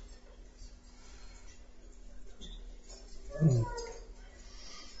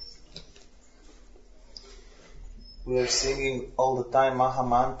 We are singing all the time Maha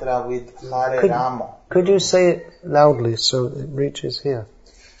Mantra with Hare Ramo. Could you say it loudly so it reaches here?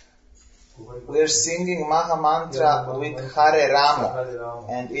 We are singing Maha Mantra with Hare Ramo,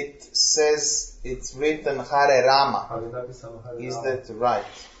 and it says it's written Hare Rama. Is that right?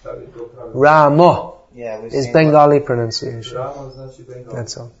 Ramo Yeah, is Bengali pronunciation.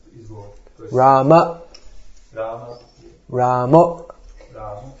 That's all. Rama. Ramo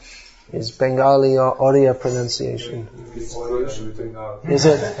is Bengali or Oriya pronunciation. Is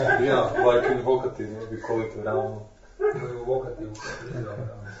it? Yeah, like in vocative, we call it Ram.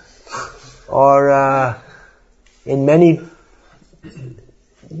 Or in many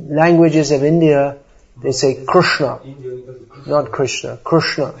languages of India, they say Krishna, not Krishna,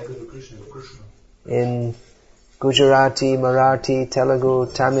 Krishna. In Gujarati, Marathi,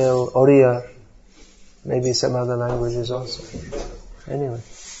 Telugu, Tamil, Oriya, maybe some other languages also. Anyway,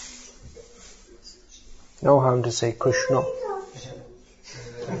 no harm to say Krishna.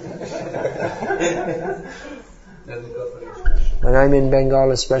 When I'm in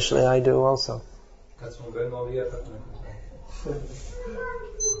Bengal especially, I do also.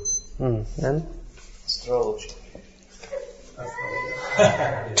 Then? Astrology.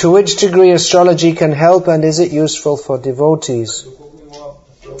 To which degree astrology can help, and is it useful for devotees?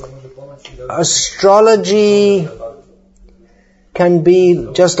 Astrology can be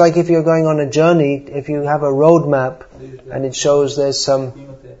just like if you're going on a journey, if you have a road map and it shows there's some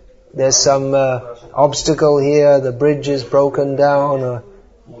obstacle here, the bridge is broken down, or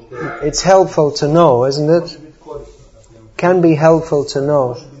it's helpful to know, isn't it? Can be helpful to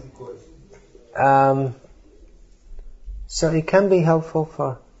know. So it can be helpful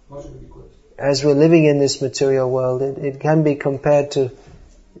for, as we're living in this material world, it can be compared to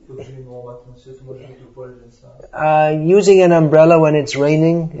using an umbrella when it's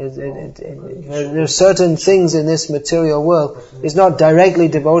raining. There are certain things in this material world. It's not directly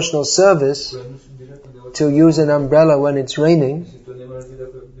devotional service to use an umbrella when it's raining,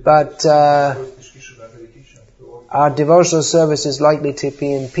 but our devotional service is likely to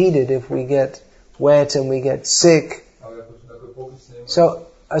be impeded if we get wet and we get sick. So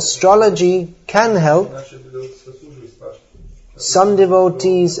astrology can help. Some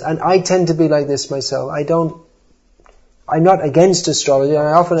devotees, and I tend to be like this myself, I'm not against astrology, and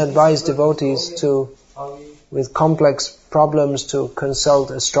I often advise devotees with complex problems to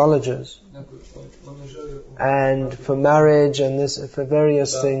consult astrologers. And for marriage and for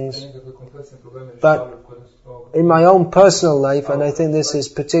various things. But in my own personal life, and I think this is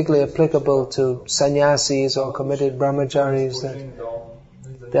particularly applicable to sannyasis or committed brahmacharis,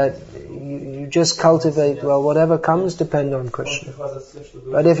 that you just cultivate, whatever comes, depend on Krishna.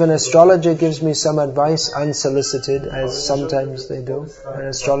 But if an astrologer gives me some advice unsolicited, as sometimes they do, an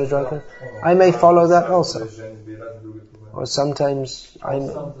astrologer, I may follow that also. Or sometimes I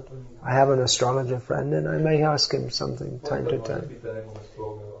have an astrologer friend and I may ask him something time to time.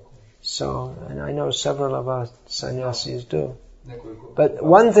 So, and I know several of our sannyasis do. But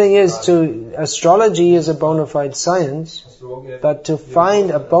one thing is astrology is a bona fide science, but to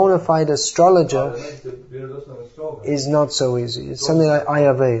find a bona fide astrologer is not so easy. It's something like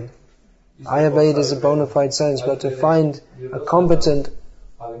Ayurveda. Ayurveda is a bona fide science, but to find a competent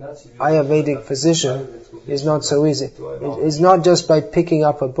Ayurvedic physician is not so easy. It's not just by picking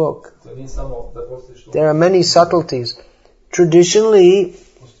up a book. There are many subtleties. Traditionally,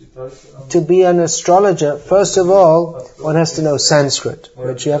 to be an astrologer, first of all, one has to know Sanskrit,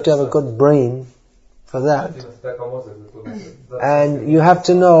 which you have to have a good brain for that. And you have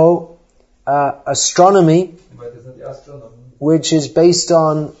to know astronomy, which is based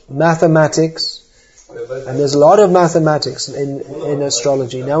on mathematics. And there's a lot of mathematics in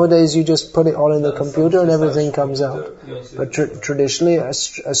astrology. Nowadays you just put it all in the computer and everything comes out. But traditionally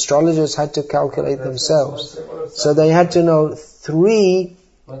astrologers had to calculate themselves. So they had to know 3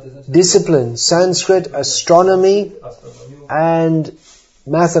 disciplines: Sanskrit, astronomy, and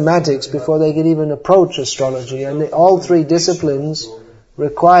mathematics before they could even approach astrology. And all 3 disciplines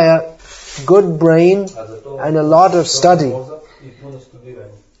require good brain and a lot of study.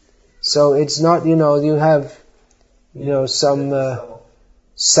 So it's not, you have, some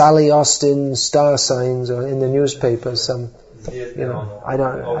Sally Austin star signs or in the newspaper, some,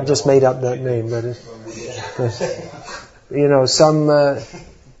 I just made up that name, but it's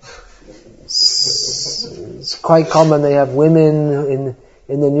quite common. They have women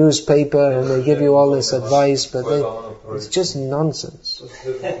in the newspaper and they give you all this advice, but it's just nonsense.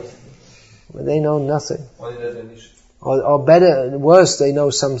 They know nothing. Or better, worse, they know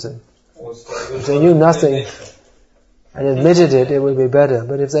something. If they knew nothing and admitted it, it would be better.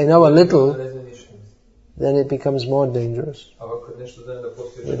 But if they know a little, then it becomes more dangerous.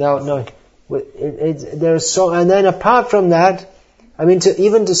 Without knowing. And then apart from that,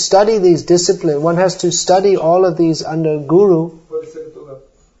 even to study these disciplines, one has to study all of these under guru.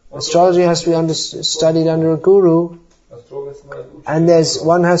 Astrology has to be studied under a guru. And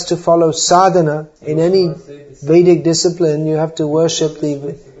one has to follow sadhana. In any Vedic discipline, you have to worship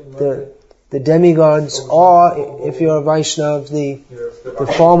the demigods, or if you're a Vaishnava, the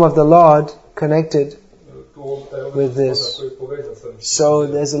form of the Lord connected with this. So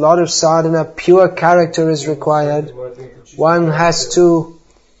there's a lot of sadhana. Pure character is required. One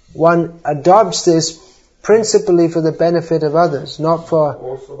adopts this principally for the benefit of others, not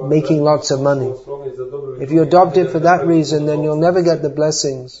for making lots of money. If you adopt it for that reason, then you'll never get the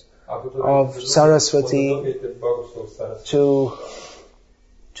blessings of Saraswati to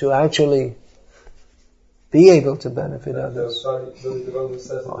actually be able to benefit others.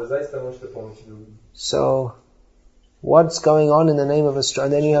 So, what's going on in the name of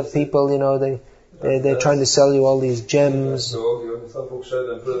astrology? And then you have people, they're trying to sell you all these gems. And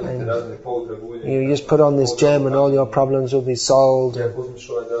you just put on this gem and all your problems will be solved.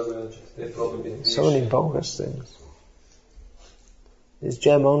 So many bogus things. This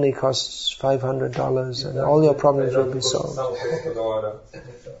gem only costs $500 and all your problems will be solved.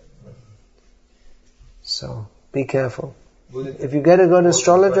 So, be careful. If you get a good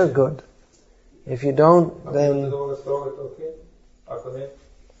astrologer, good. If you don't, then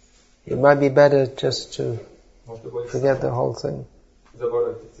it might be better just to forget the whole thing.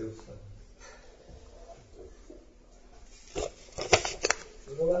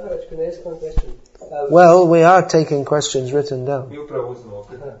 Well, we are taking questions written down.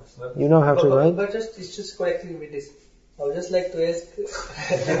 You know how to write? But it's just connecting with this. I would just like to ask.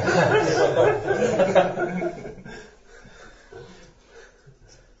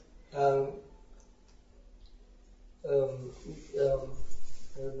 I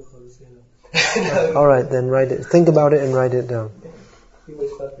don't know how to say now. All right, then write it. Think about it and write it down.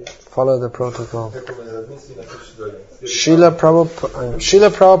 Follow the protocol. Srila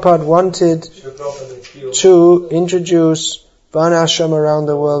Prabhupada wanted to introduce Varnashram around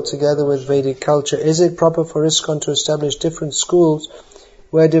the world together with Vedic culture. Is it proper for ISKCON to establish different schools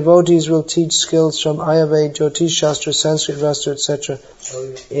where devotees will teach skills from Ayurveda, Jyotish Shastra, Sanskrit Shastra, etc.?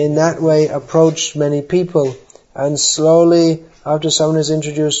 In that way, approach many people and slowly, after someone is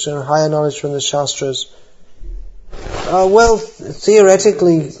introduced to higher knowledge from the Shastras,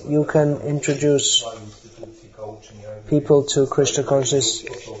 theoretically you can introduce people to Krishna consciousness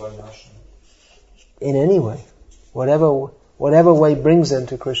in any way, whatever way brings them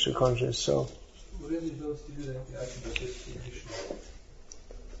to Krishna consciousness. So,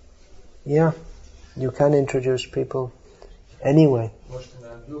 yeah, you can introduce people anyway,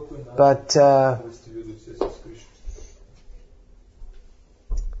 but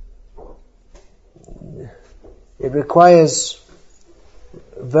it requires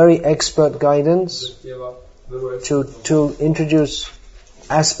very expert guidance to introduce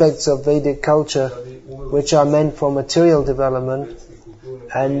aspects of Vedic culture which are meant for material development,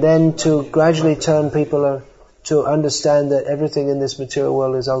 and then to gradually turn people to understand that everything in this material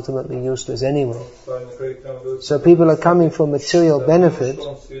world is ultimately useless anyway. So people are coming for material benefit,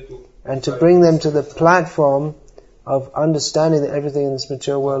 and to bring them to the platform of understanding that everything in this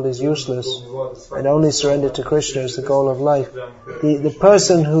material world is useless and only surrender to Krishna is the goal of life. The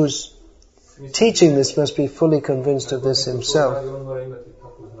person who's teaching this must be fully convinced of this himself.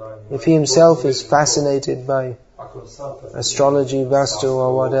 If he himself is fascinated by astrology, Vastu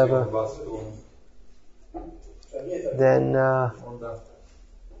or whatever, then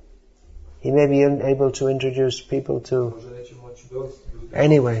he may be able to introduce people to...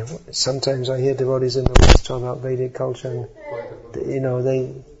 Anyway, sometimes I hear devotees in the West talk about Vedic culture,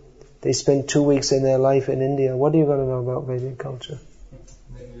 and they spend 2 weeks in their life in India. What are you going to know about Vedic culture?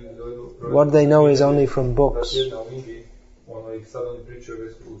 What they know is only from books. Of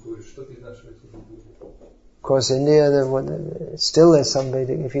course, India, still there's some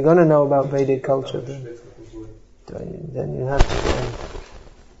Vedic. If you're going to know about Vedic culture, then you have to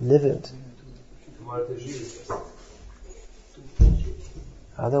live it.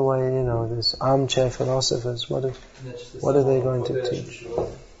 Otherwise, there's armchair philosophers. What are they going to teach?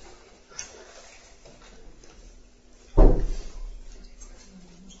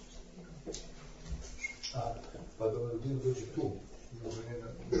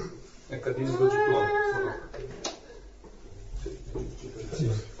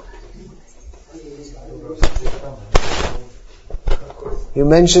 You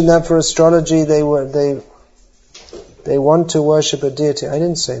mentioned that for astrology they want to worship a deity. I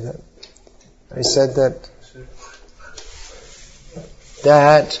didn't say that. I said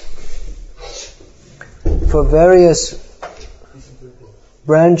that for various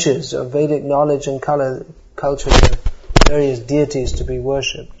branches of Vedic knowledge and culture, there are various deities to be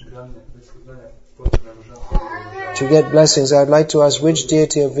worshipped. To get blessings, I'd like to ask which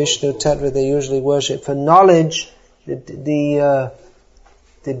deity of Vishnu Tattva they usually worship. For knowledge, the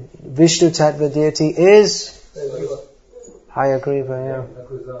Vishnu Tattva deity is Hayagriva, yeah.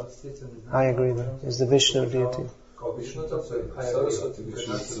 Hayagriva is the Vishnu deity.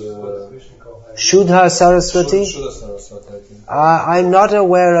 Shuddha Saraswati? I'm not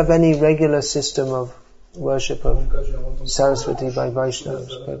aware of any regular system of worship of Saraswati by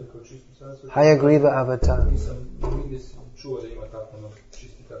Vaishnavas, but Hayagriva avatar.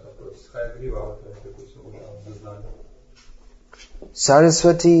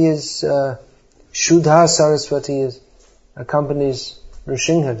 Saraswati is, Shuddha Saraswati accompanies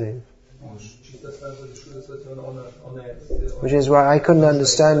Nrsimhadev. Which is why I couldn't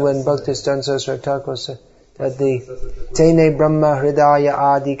understand when Bhaktisiddhanta Saraswati Thakur said that the Tene Brahma Hridaya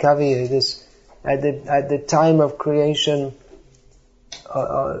Adi Kaviya, this at the time of creation,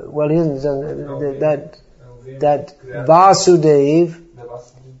 that Vasudev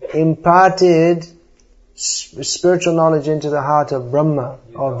imparted spiritual knowledge into the heart of Brahma,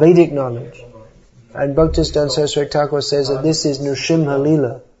 or Vedic knowledge. And Bhaktisiddhanta Saraswati Thakur says that this is Nrsimha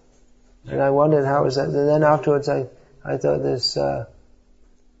Lila. And I wondered how is that. And then afterwards I thought this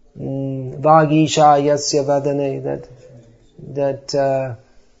Vagisha Yasya Vadane, that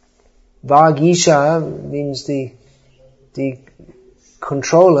Vagisha means the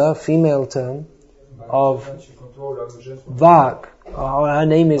controller, female term, of Vak, or her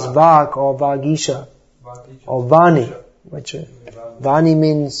name is Vak or Vagisha, or Vani, which Vani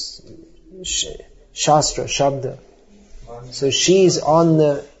means Shastra, Shabda. So she's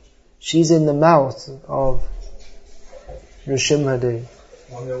in the mouth of Nrsimhadev.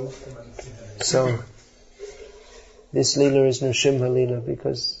 So this Leela is Nrsimha Leela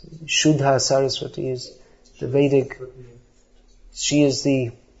because Shuddha Saraswati is the Vedic. She is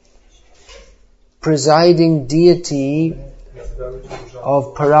the presiding deity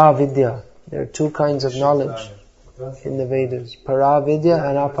of Paravidya. There are two kinds of knowledge in the Vedas, Paravidya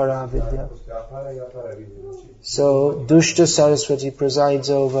and Aparavidya. So Dushta Saraswati presides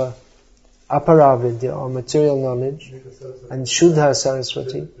over Aparavidya or material knowledge, and Shuddha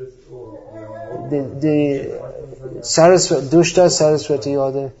Saraswati, the Saraswati, Dushta Saraswati,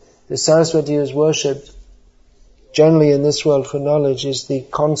 or the Saraswati who is worshipped generally in this world for knowledge, is the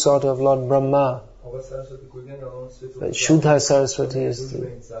consort of Lord Brahma. But Shuddha Saraswati is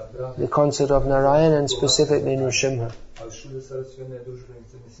the consort of Narayan and specifically Nrsimha.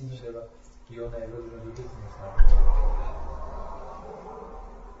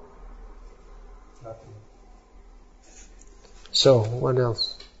 So, what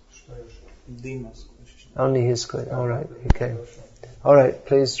else? Only his question. Alright, okay. Alright,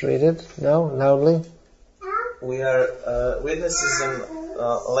 please read it now, loudly. We are witnessing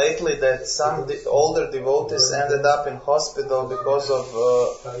lately that some older devotees ended up in hospital because of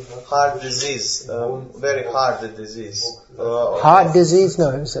heart disease, very hard disease. Heart disease?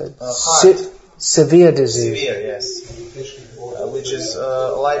 No, it's a severe disease. Severe, yes. Which is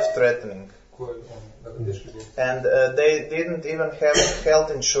life-threatening. And they didn't even have health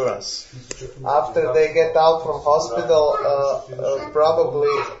insurance. After they get out from hospital,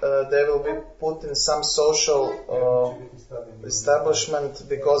 probably they will be put in some social establishment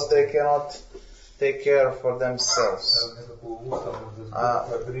because they cannot take care for themselves.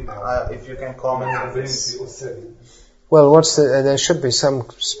 If you can comment on this. Well, there should be some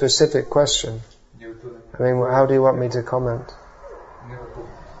specific question. I mean, how do you want me to comment?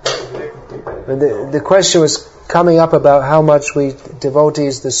 But the question was coming up about how much we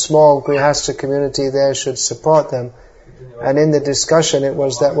devotees, the small Grihastha community there, should support them. And in the discussion it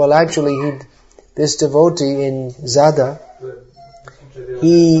was that, well, actually this devotee in Zada,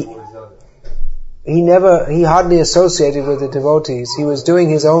 he hardly associated with the devotees. He was doing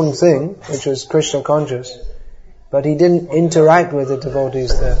his own thing, which was Krishna conscious, but he didn't interact with the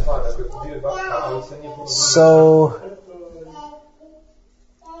devotees there. So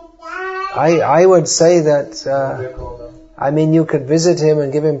I would say that you could visit him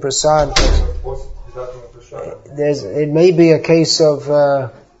and give him prasad, but it may be a case of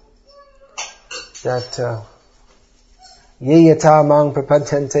that yeyata mang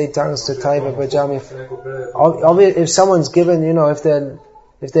prapadante tangs tataiva bhajami. If someone's given, if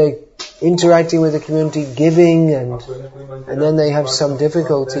they're interacting with the community, giving, and then they have some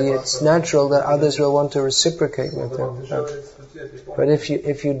difficulty, it's natural that others will want to reciprocate with them. But if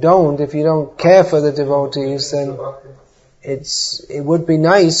you don't care for the devotees, then it would be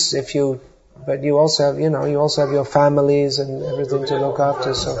nice but you also have your families and everything to look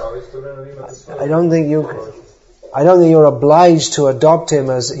after. So I don't think you're obliged to adopt him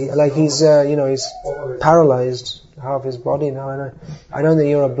he's paralyzed half his body now, and I don't think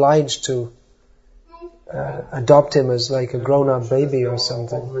you're obliged to adopt him as like a grown-up baby or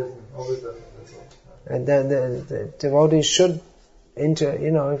something. And then the devotees should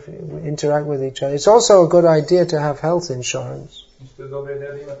interact with each other. It's also a good idea to have health insurance.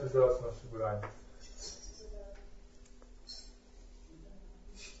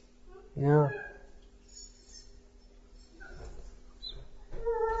 Yeah.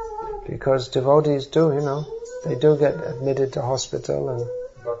 Because devotees do, they do get admitted to hospital, and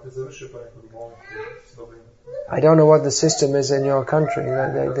I don't know what the system is in your country.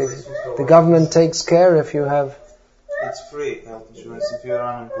 The government takes care if you have... It's free health insurance if you're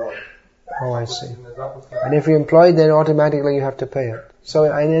unemployed. Oh, I see. And if you're employed, then automatically you have to pay it. So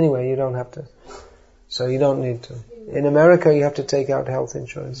anyway, you don't have to. So you don't need to. In America, you have to take out health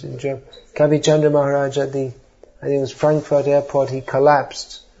insurance. In Kavi Chandra Maharaj at I think it was Frankfurt airport, he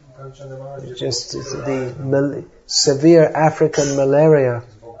collapsed. Just the severe African malaria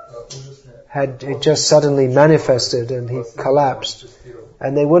had just suddenly manifested, and he collapsed.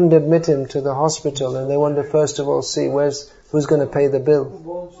 And they wouldn't admit him to the hospital, and they wanted to first of all see who's going to pay the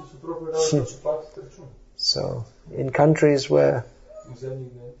bill. So, in countries where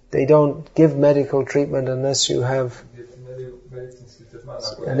they don't give medical treatment unless you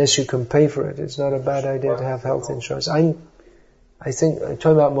can pay for it, it's not a bad idea to have health insurance. I think, I'm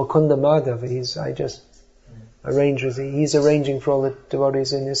talking about Mukunda Madhav, I just arranged with he's arranging for all the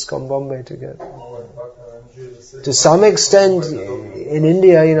devotees in ISKCON Bombay to get. To some extent, in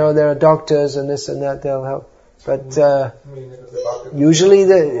India, there are doctors and this and that, they'll help. But usually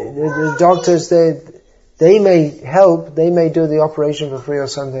the doctors, they may help, they may do the operation for free or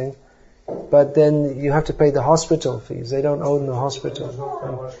something, but then you have to pay the hospital fees. They don't own the hospital.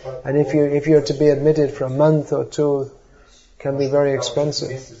 And if you're to be admitted for a month or two, it can be very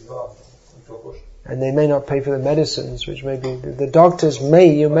expensive. And they may not pay for the medicines, which may be... The doctors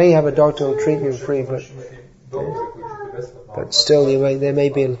you may have a doctor who will treat you free, but still there may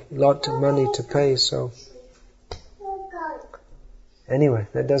be a lot of money to pay, so... Anyway,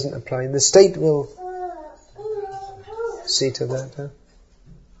 that doesn't apply. The state will see to that. Huh?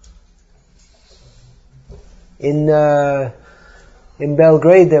 In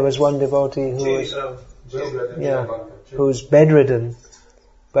Belgrade there was one devotee who's bedridden,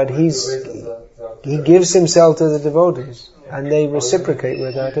 but he gives himself to the devotees, and they reciprocate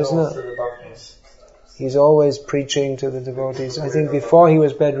with that, isn't it? He's always preaching to the devotees. I think before he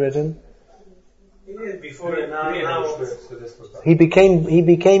was bedridden, he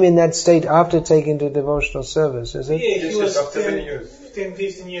became in that state after taking to devotional service, is it? Yeah, he was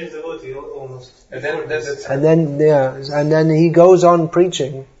 15 years devotee almost. And then he goes on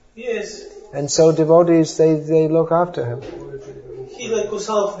preaching. Yes. And so devotees, they look after him. he like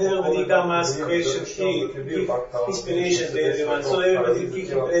consult there when he come ask questions, he give inspiration to everyone, so everybody keep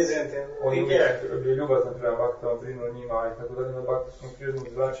him present and take care.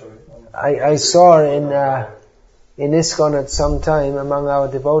 I saw in ISKCON at some time among our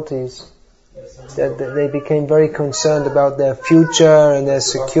devotees that they became very concerned about their future and their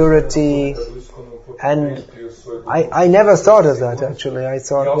security, and I never thought of that actually. I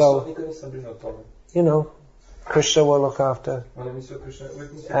thought, well, you know, Krishna will look after,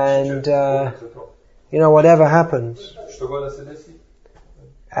 and you know, whatever happens.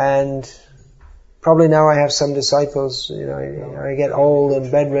 And probably now I have some disciples, you know, I get old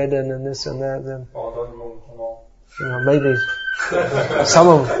and bedridden and this and that, then, you know, maybe some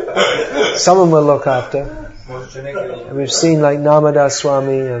of them will look after. And we've seen like Narmada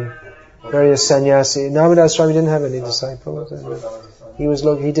Swami and various sannyasi. Narmada Swami didn't have any disciples. And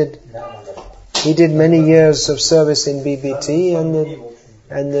he did many years of service in BBT and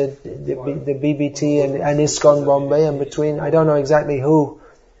the BBT and ISKCON Bombay, and between, I don't know exactly who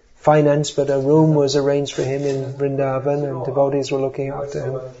financed, but a room was arranged for him in Vrindavan and devotees were looking after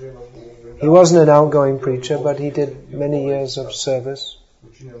him. He wasn't an outgoing preacher, but he did many years of service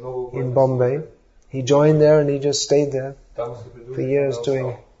in Bombay. He joined there and he just stayed there for years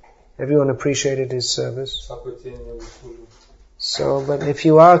doing, everyone appreciated his service. So, but if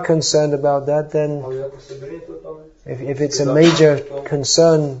you are concerned about that, then if it's a major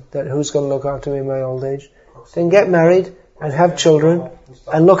concern that who's going to look after me in my old age, then get married and have children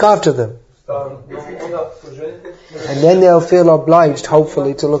and look after them. And then they'll feel obliged,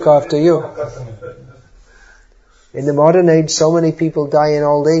 hopefully, to look after you. In the modern age, so many people die in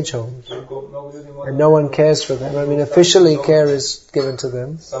old age homes and no one cares for them. I mean, officially care is given to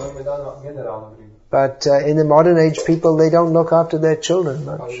them. But in the modern age, people, they don't look after their children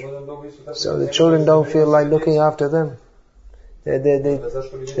much. So the children don't feel like looking after them.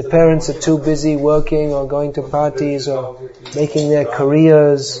 The parents are too busy working or going to parties or making their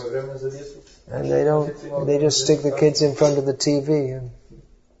careers, and they just stick the kids in front of the TV. And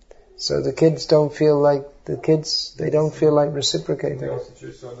so the kids don't feel like reciprocating.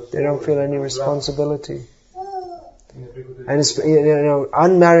 They don't feel any responsibility. And it's, you know,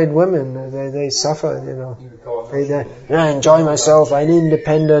 unmarried women, they suffer, you know. I enjoy myself, I'm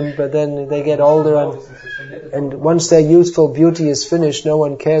independent, but then they get older and once their youthful beauty is finished, no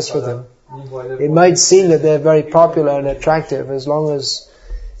one cares for them. It might seem that they're very popular and attractive as long as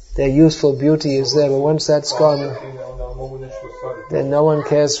their youthful beauty is there, but once that's gone, then no one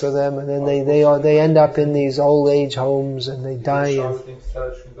cares for them, and then they end up in these old age homes and they die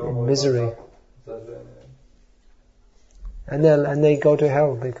in misery. And they go to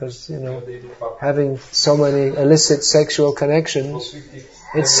hell because, you know, having so many illicit sexual connections,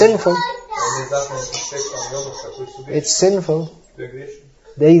 it's sinful. It's sinful.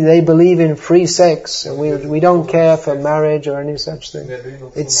 They believe in free sex, and we don't care for marriage or any such thing.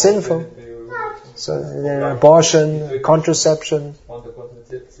 It's sinful. So abortion, contraception,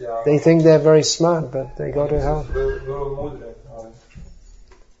 they think they're very smart, but they go to hell.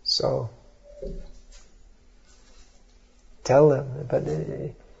 So tell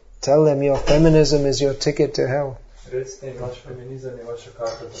them your feminism is your ticket to hell.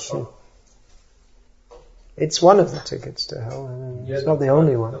 It's one of the tickets to hell. I mean, it's not the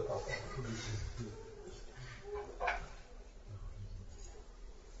only one.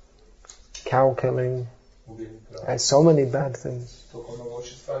 Cow killing. There's so many bad things.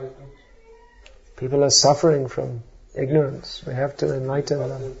 People are suffering from ignorance. We have to enlighten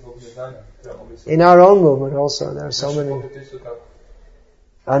them. In our own movement also, there are so many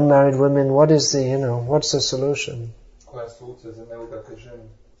unmarried women. What's the solution?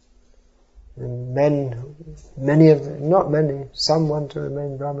 And men, some want to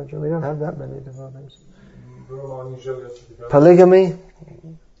remain brahmachari. We don't have that many devotees. Polygamy?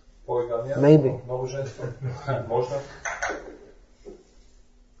 Maybe.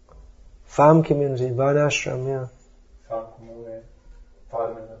 Farm community, varnashram, yeah.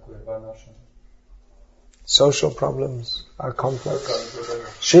 Social problems are complex.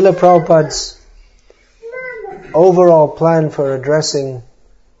 Srila Prabhupada's overall plan for addressing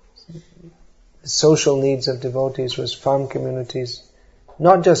the social needs of devotees was farm communities.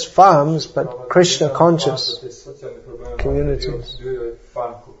 Not just farms, but Krishna conscious communities.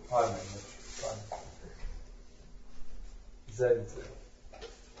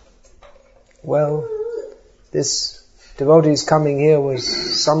 Well, this devotees coming here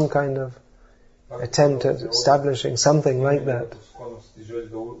was some kind of attempt at establishing something like that.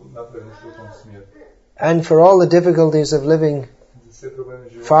 And for all the difficulties of living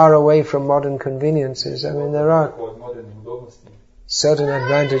far away from modern conveniences, I mean, there are certain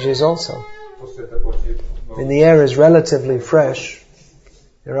advantages also. And the air is relatively fresh.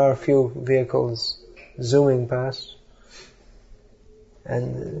 There are a few vehicles zooming past.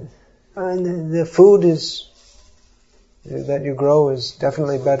 And the food that you grow is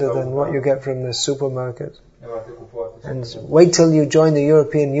definitely better than what you get from the supermarket. And wait till you join the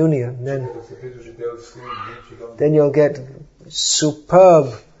European Union, then you'll get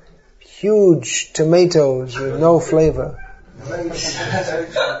superb, huge tomatoes with no flavor.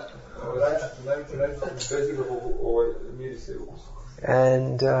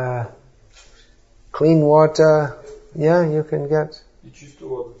 And clean water, you can get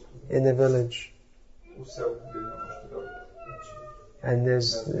in the village. And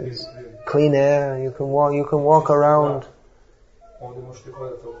there's clean air. You can walk around.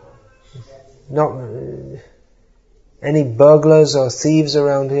 Not any burglars or thieves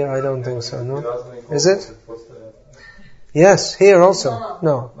around here? I don't think so. No, is it? Yes, here also.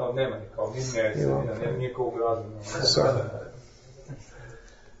 No.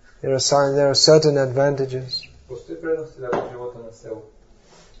 So there are certain advantages.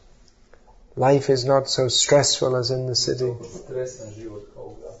 Life is not so stressful as in the city.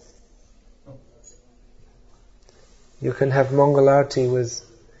 You can have Mangalarti with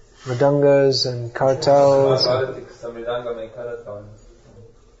mridangas and kartals.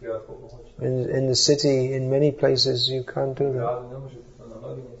 In the city, in many places, you can't do that.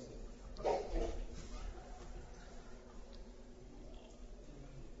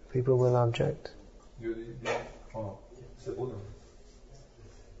 People will object.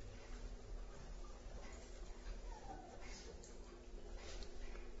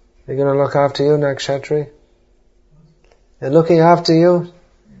 They're going to look after you, Nakshatri. They're looking after you.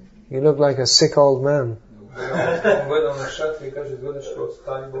 You look like a sick old man.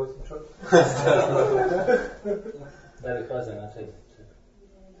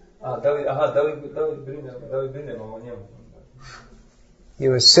 You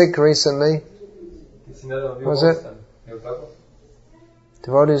were sick recently. Was it?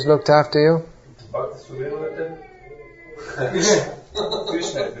 Devotees looked after you?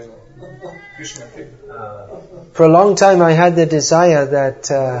 For a long time I had the desire that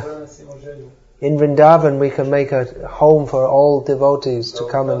in Vrindavan we can make a home for all devotees to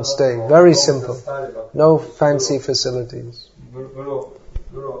come and stay. Very simple. No fancy facilities.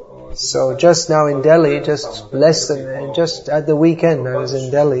 So just now in Delhi, just at the weekend I was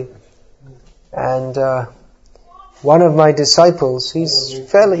in Delhi, and one of my disciples, he's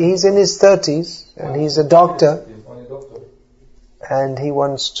in his 30s and he's a doctor, and he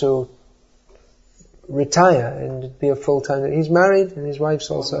wants to retire and be a full-time. He's married and his wife's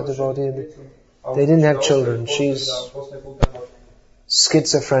also a devotee. They didn't have children. She's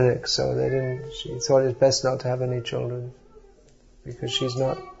schizophrenic, so she thought it best not to have any children because she's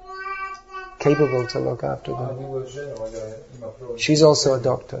not capable to look after them. She's also a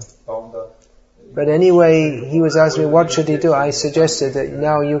doctor. But anyway, he was asking me, what should he do? I suggested that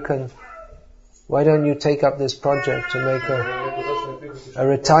now why don't you take up this project to make a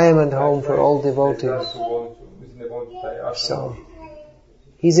retirement home for all devotees? So,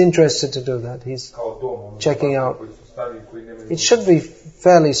 he's interested to do that. He's checking out. It should be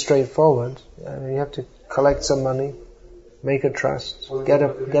fairly straightforward. You have to collect some money, make a trust,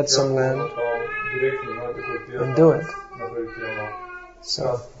 get some land, and do it.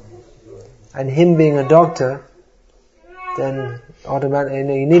 So, and him being a doctor, then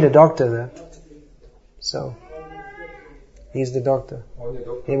automatically, you need a doctor there. So, he's the doctor.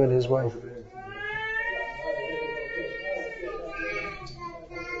 Him and his wife.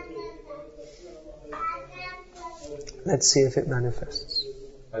 Let's see if it manifests.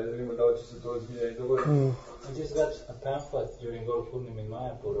 I just got a pamphlet during Guru Purnima in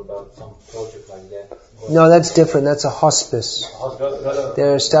Mayapur about some project like that. No, that's different. That's a hospice.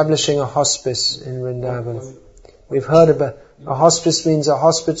 They're establishing a hospice in Vrindavan. We've heard about a hospice means a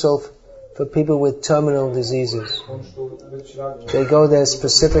hospital for people with terminal diseases. They go there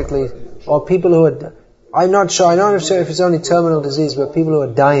specifically, or people who are, I'm not sure if it's only terminal disease, but people who are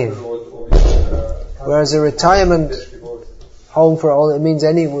dying. Whereas a retirement home for all, it means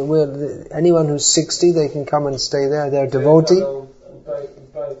anyone who's 60, they can come and stay there. They're devotee,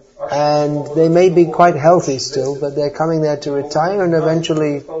 and they may be quite healthy still, but they're coming there to retire and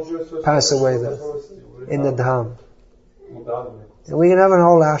eventually pass away there in the dham. And we can have a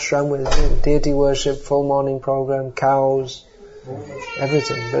whole ashram with deity worship, full morning program, cows,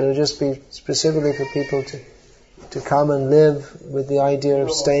 everything. But it'll just be specifically for people to come and live with the idea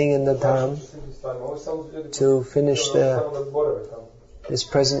of staying in the dham to finish their this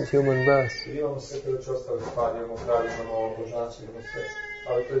present human birth. Imamo sve te već ostale stvari, imamo kralj, imamo božanstvo, imamo sve.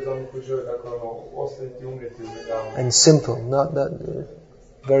 Ali to je za onih koji žele dakle ostaviti, umrijeti, izgledavamo. And simple, not that,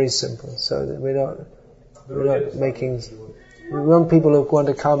 very simple. So that we're not making. We want people who want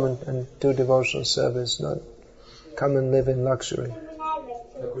to come and do devotional service, not come and live in luxury.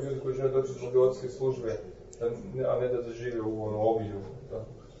 Dakle, ljudi koji žele doći zbog devocijske službe, a ne da žive u obilju.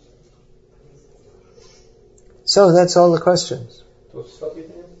 So that's all the questions. To su sva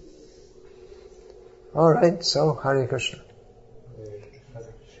pitanja. All right. So Hare Krishna.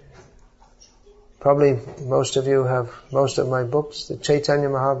 Probably most of you have most of my books. The Chaitanya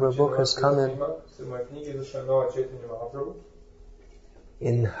Mahaprabhu book has come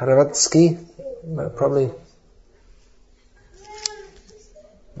in Hrvatski. Probably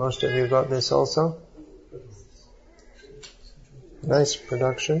most of you got this also. Nice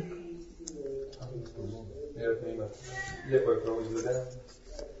production.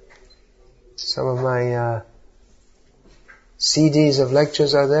 Some of my CDs of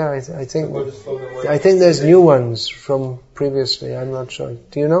lectures are there. I think there's new ones from previously. I'm not sure.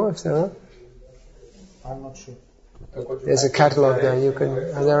 Do you know if there are? I'm not sure. There's a catalog there. You can.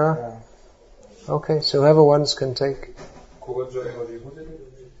 There are. Okay, so whoever wants can take. Do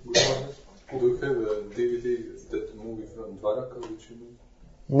you have a DVD that movie from Dwaraka which you made?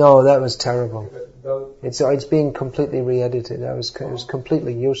 No, that was terrible. It's being completely re-edited. It was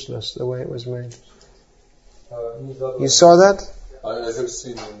completely useless the way it was made. You saw that? I have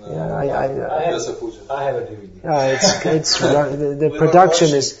seen in I have a DVD. It's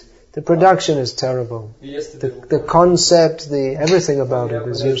the production is terrible. The concept, everything about it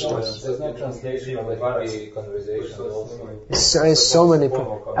is useless. There's no translation of the conversation also. It's so many.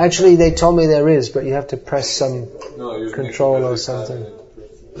 Actually, they told me there is, but you have to press some control or something.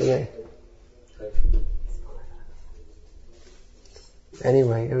 Yeah.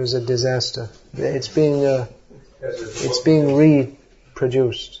 Anyway, it was a disaster. It's being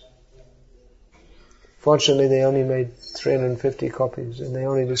reproduced. Fortunately, they only made 350 copies, and they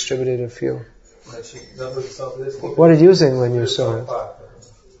only distributed a few. What did you think when you saw it?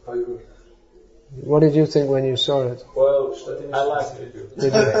 What did you think when you saw it? Well, I liked it.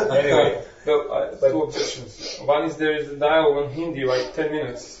 Did you? Anyway, two objections. One is there is a dialogue on Hindi, like 10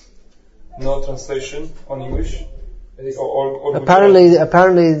 minutes, no translation on English. Or apparently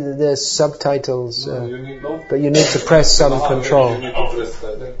there's subtitles, but you need to press some control. And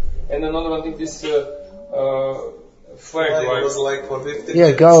another one thing, this flag, It was like for 15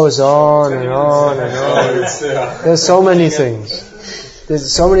 it goes on and on and on. There's so many things.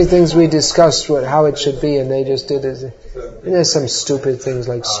 There's so many things we discussed how it should be, and they just did it. And there's some stupid things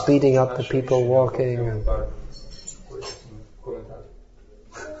like speeding up the people walking. And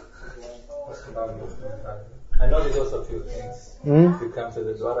I noticed also a few things. You come to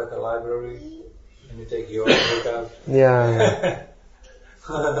the Dwaraka library and you take your book out. Yeah.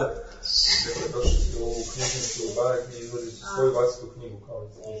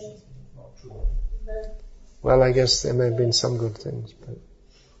 Well, I guess there may have been some good things, but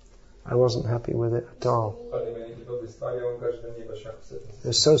I wasn't happy with it at all.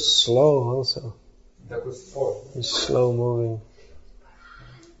 They're so slow also. It's slow moving.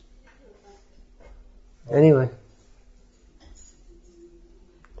 Anyway,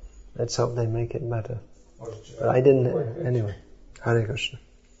 let's hope they make it better. But I didn't. Anyway, Hare Krishna.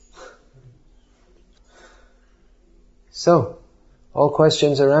 So, all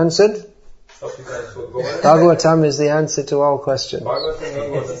questions are answered. Bhagavatam is the answer to all questions.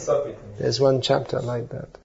 There's one chapter like that.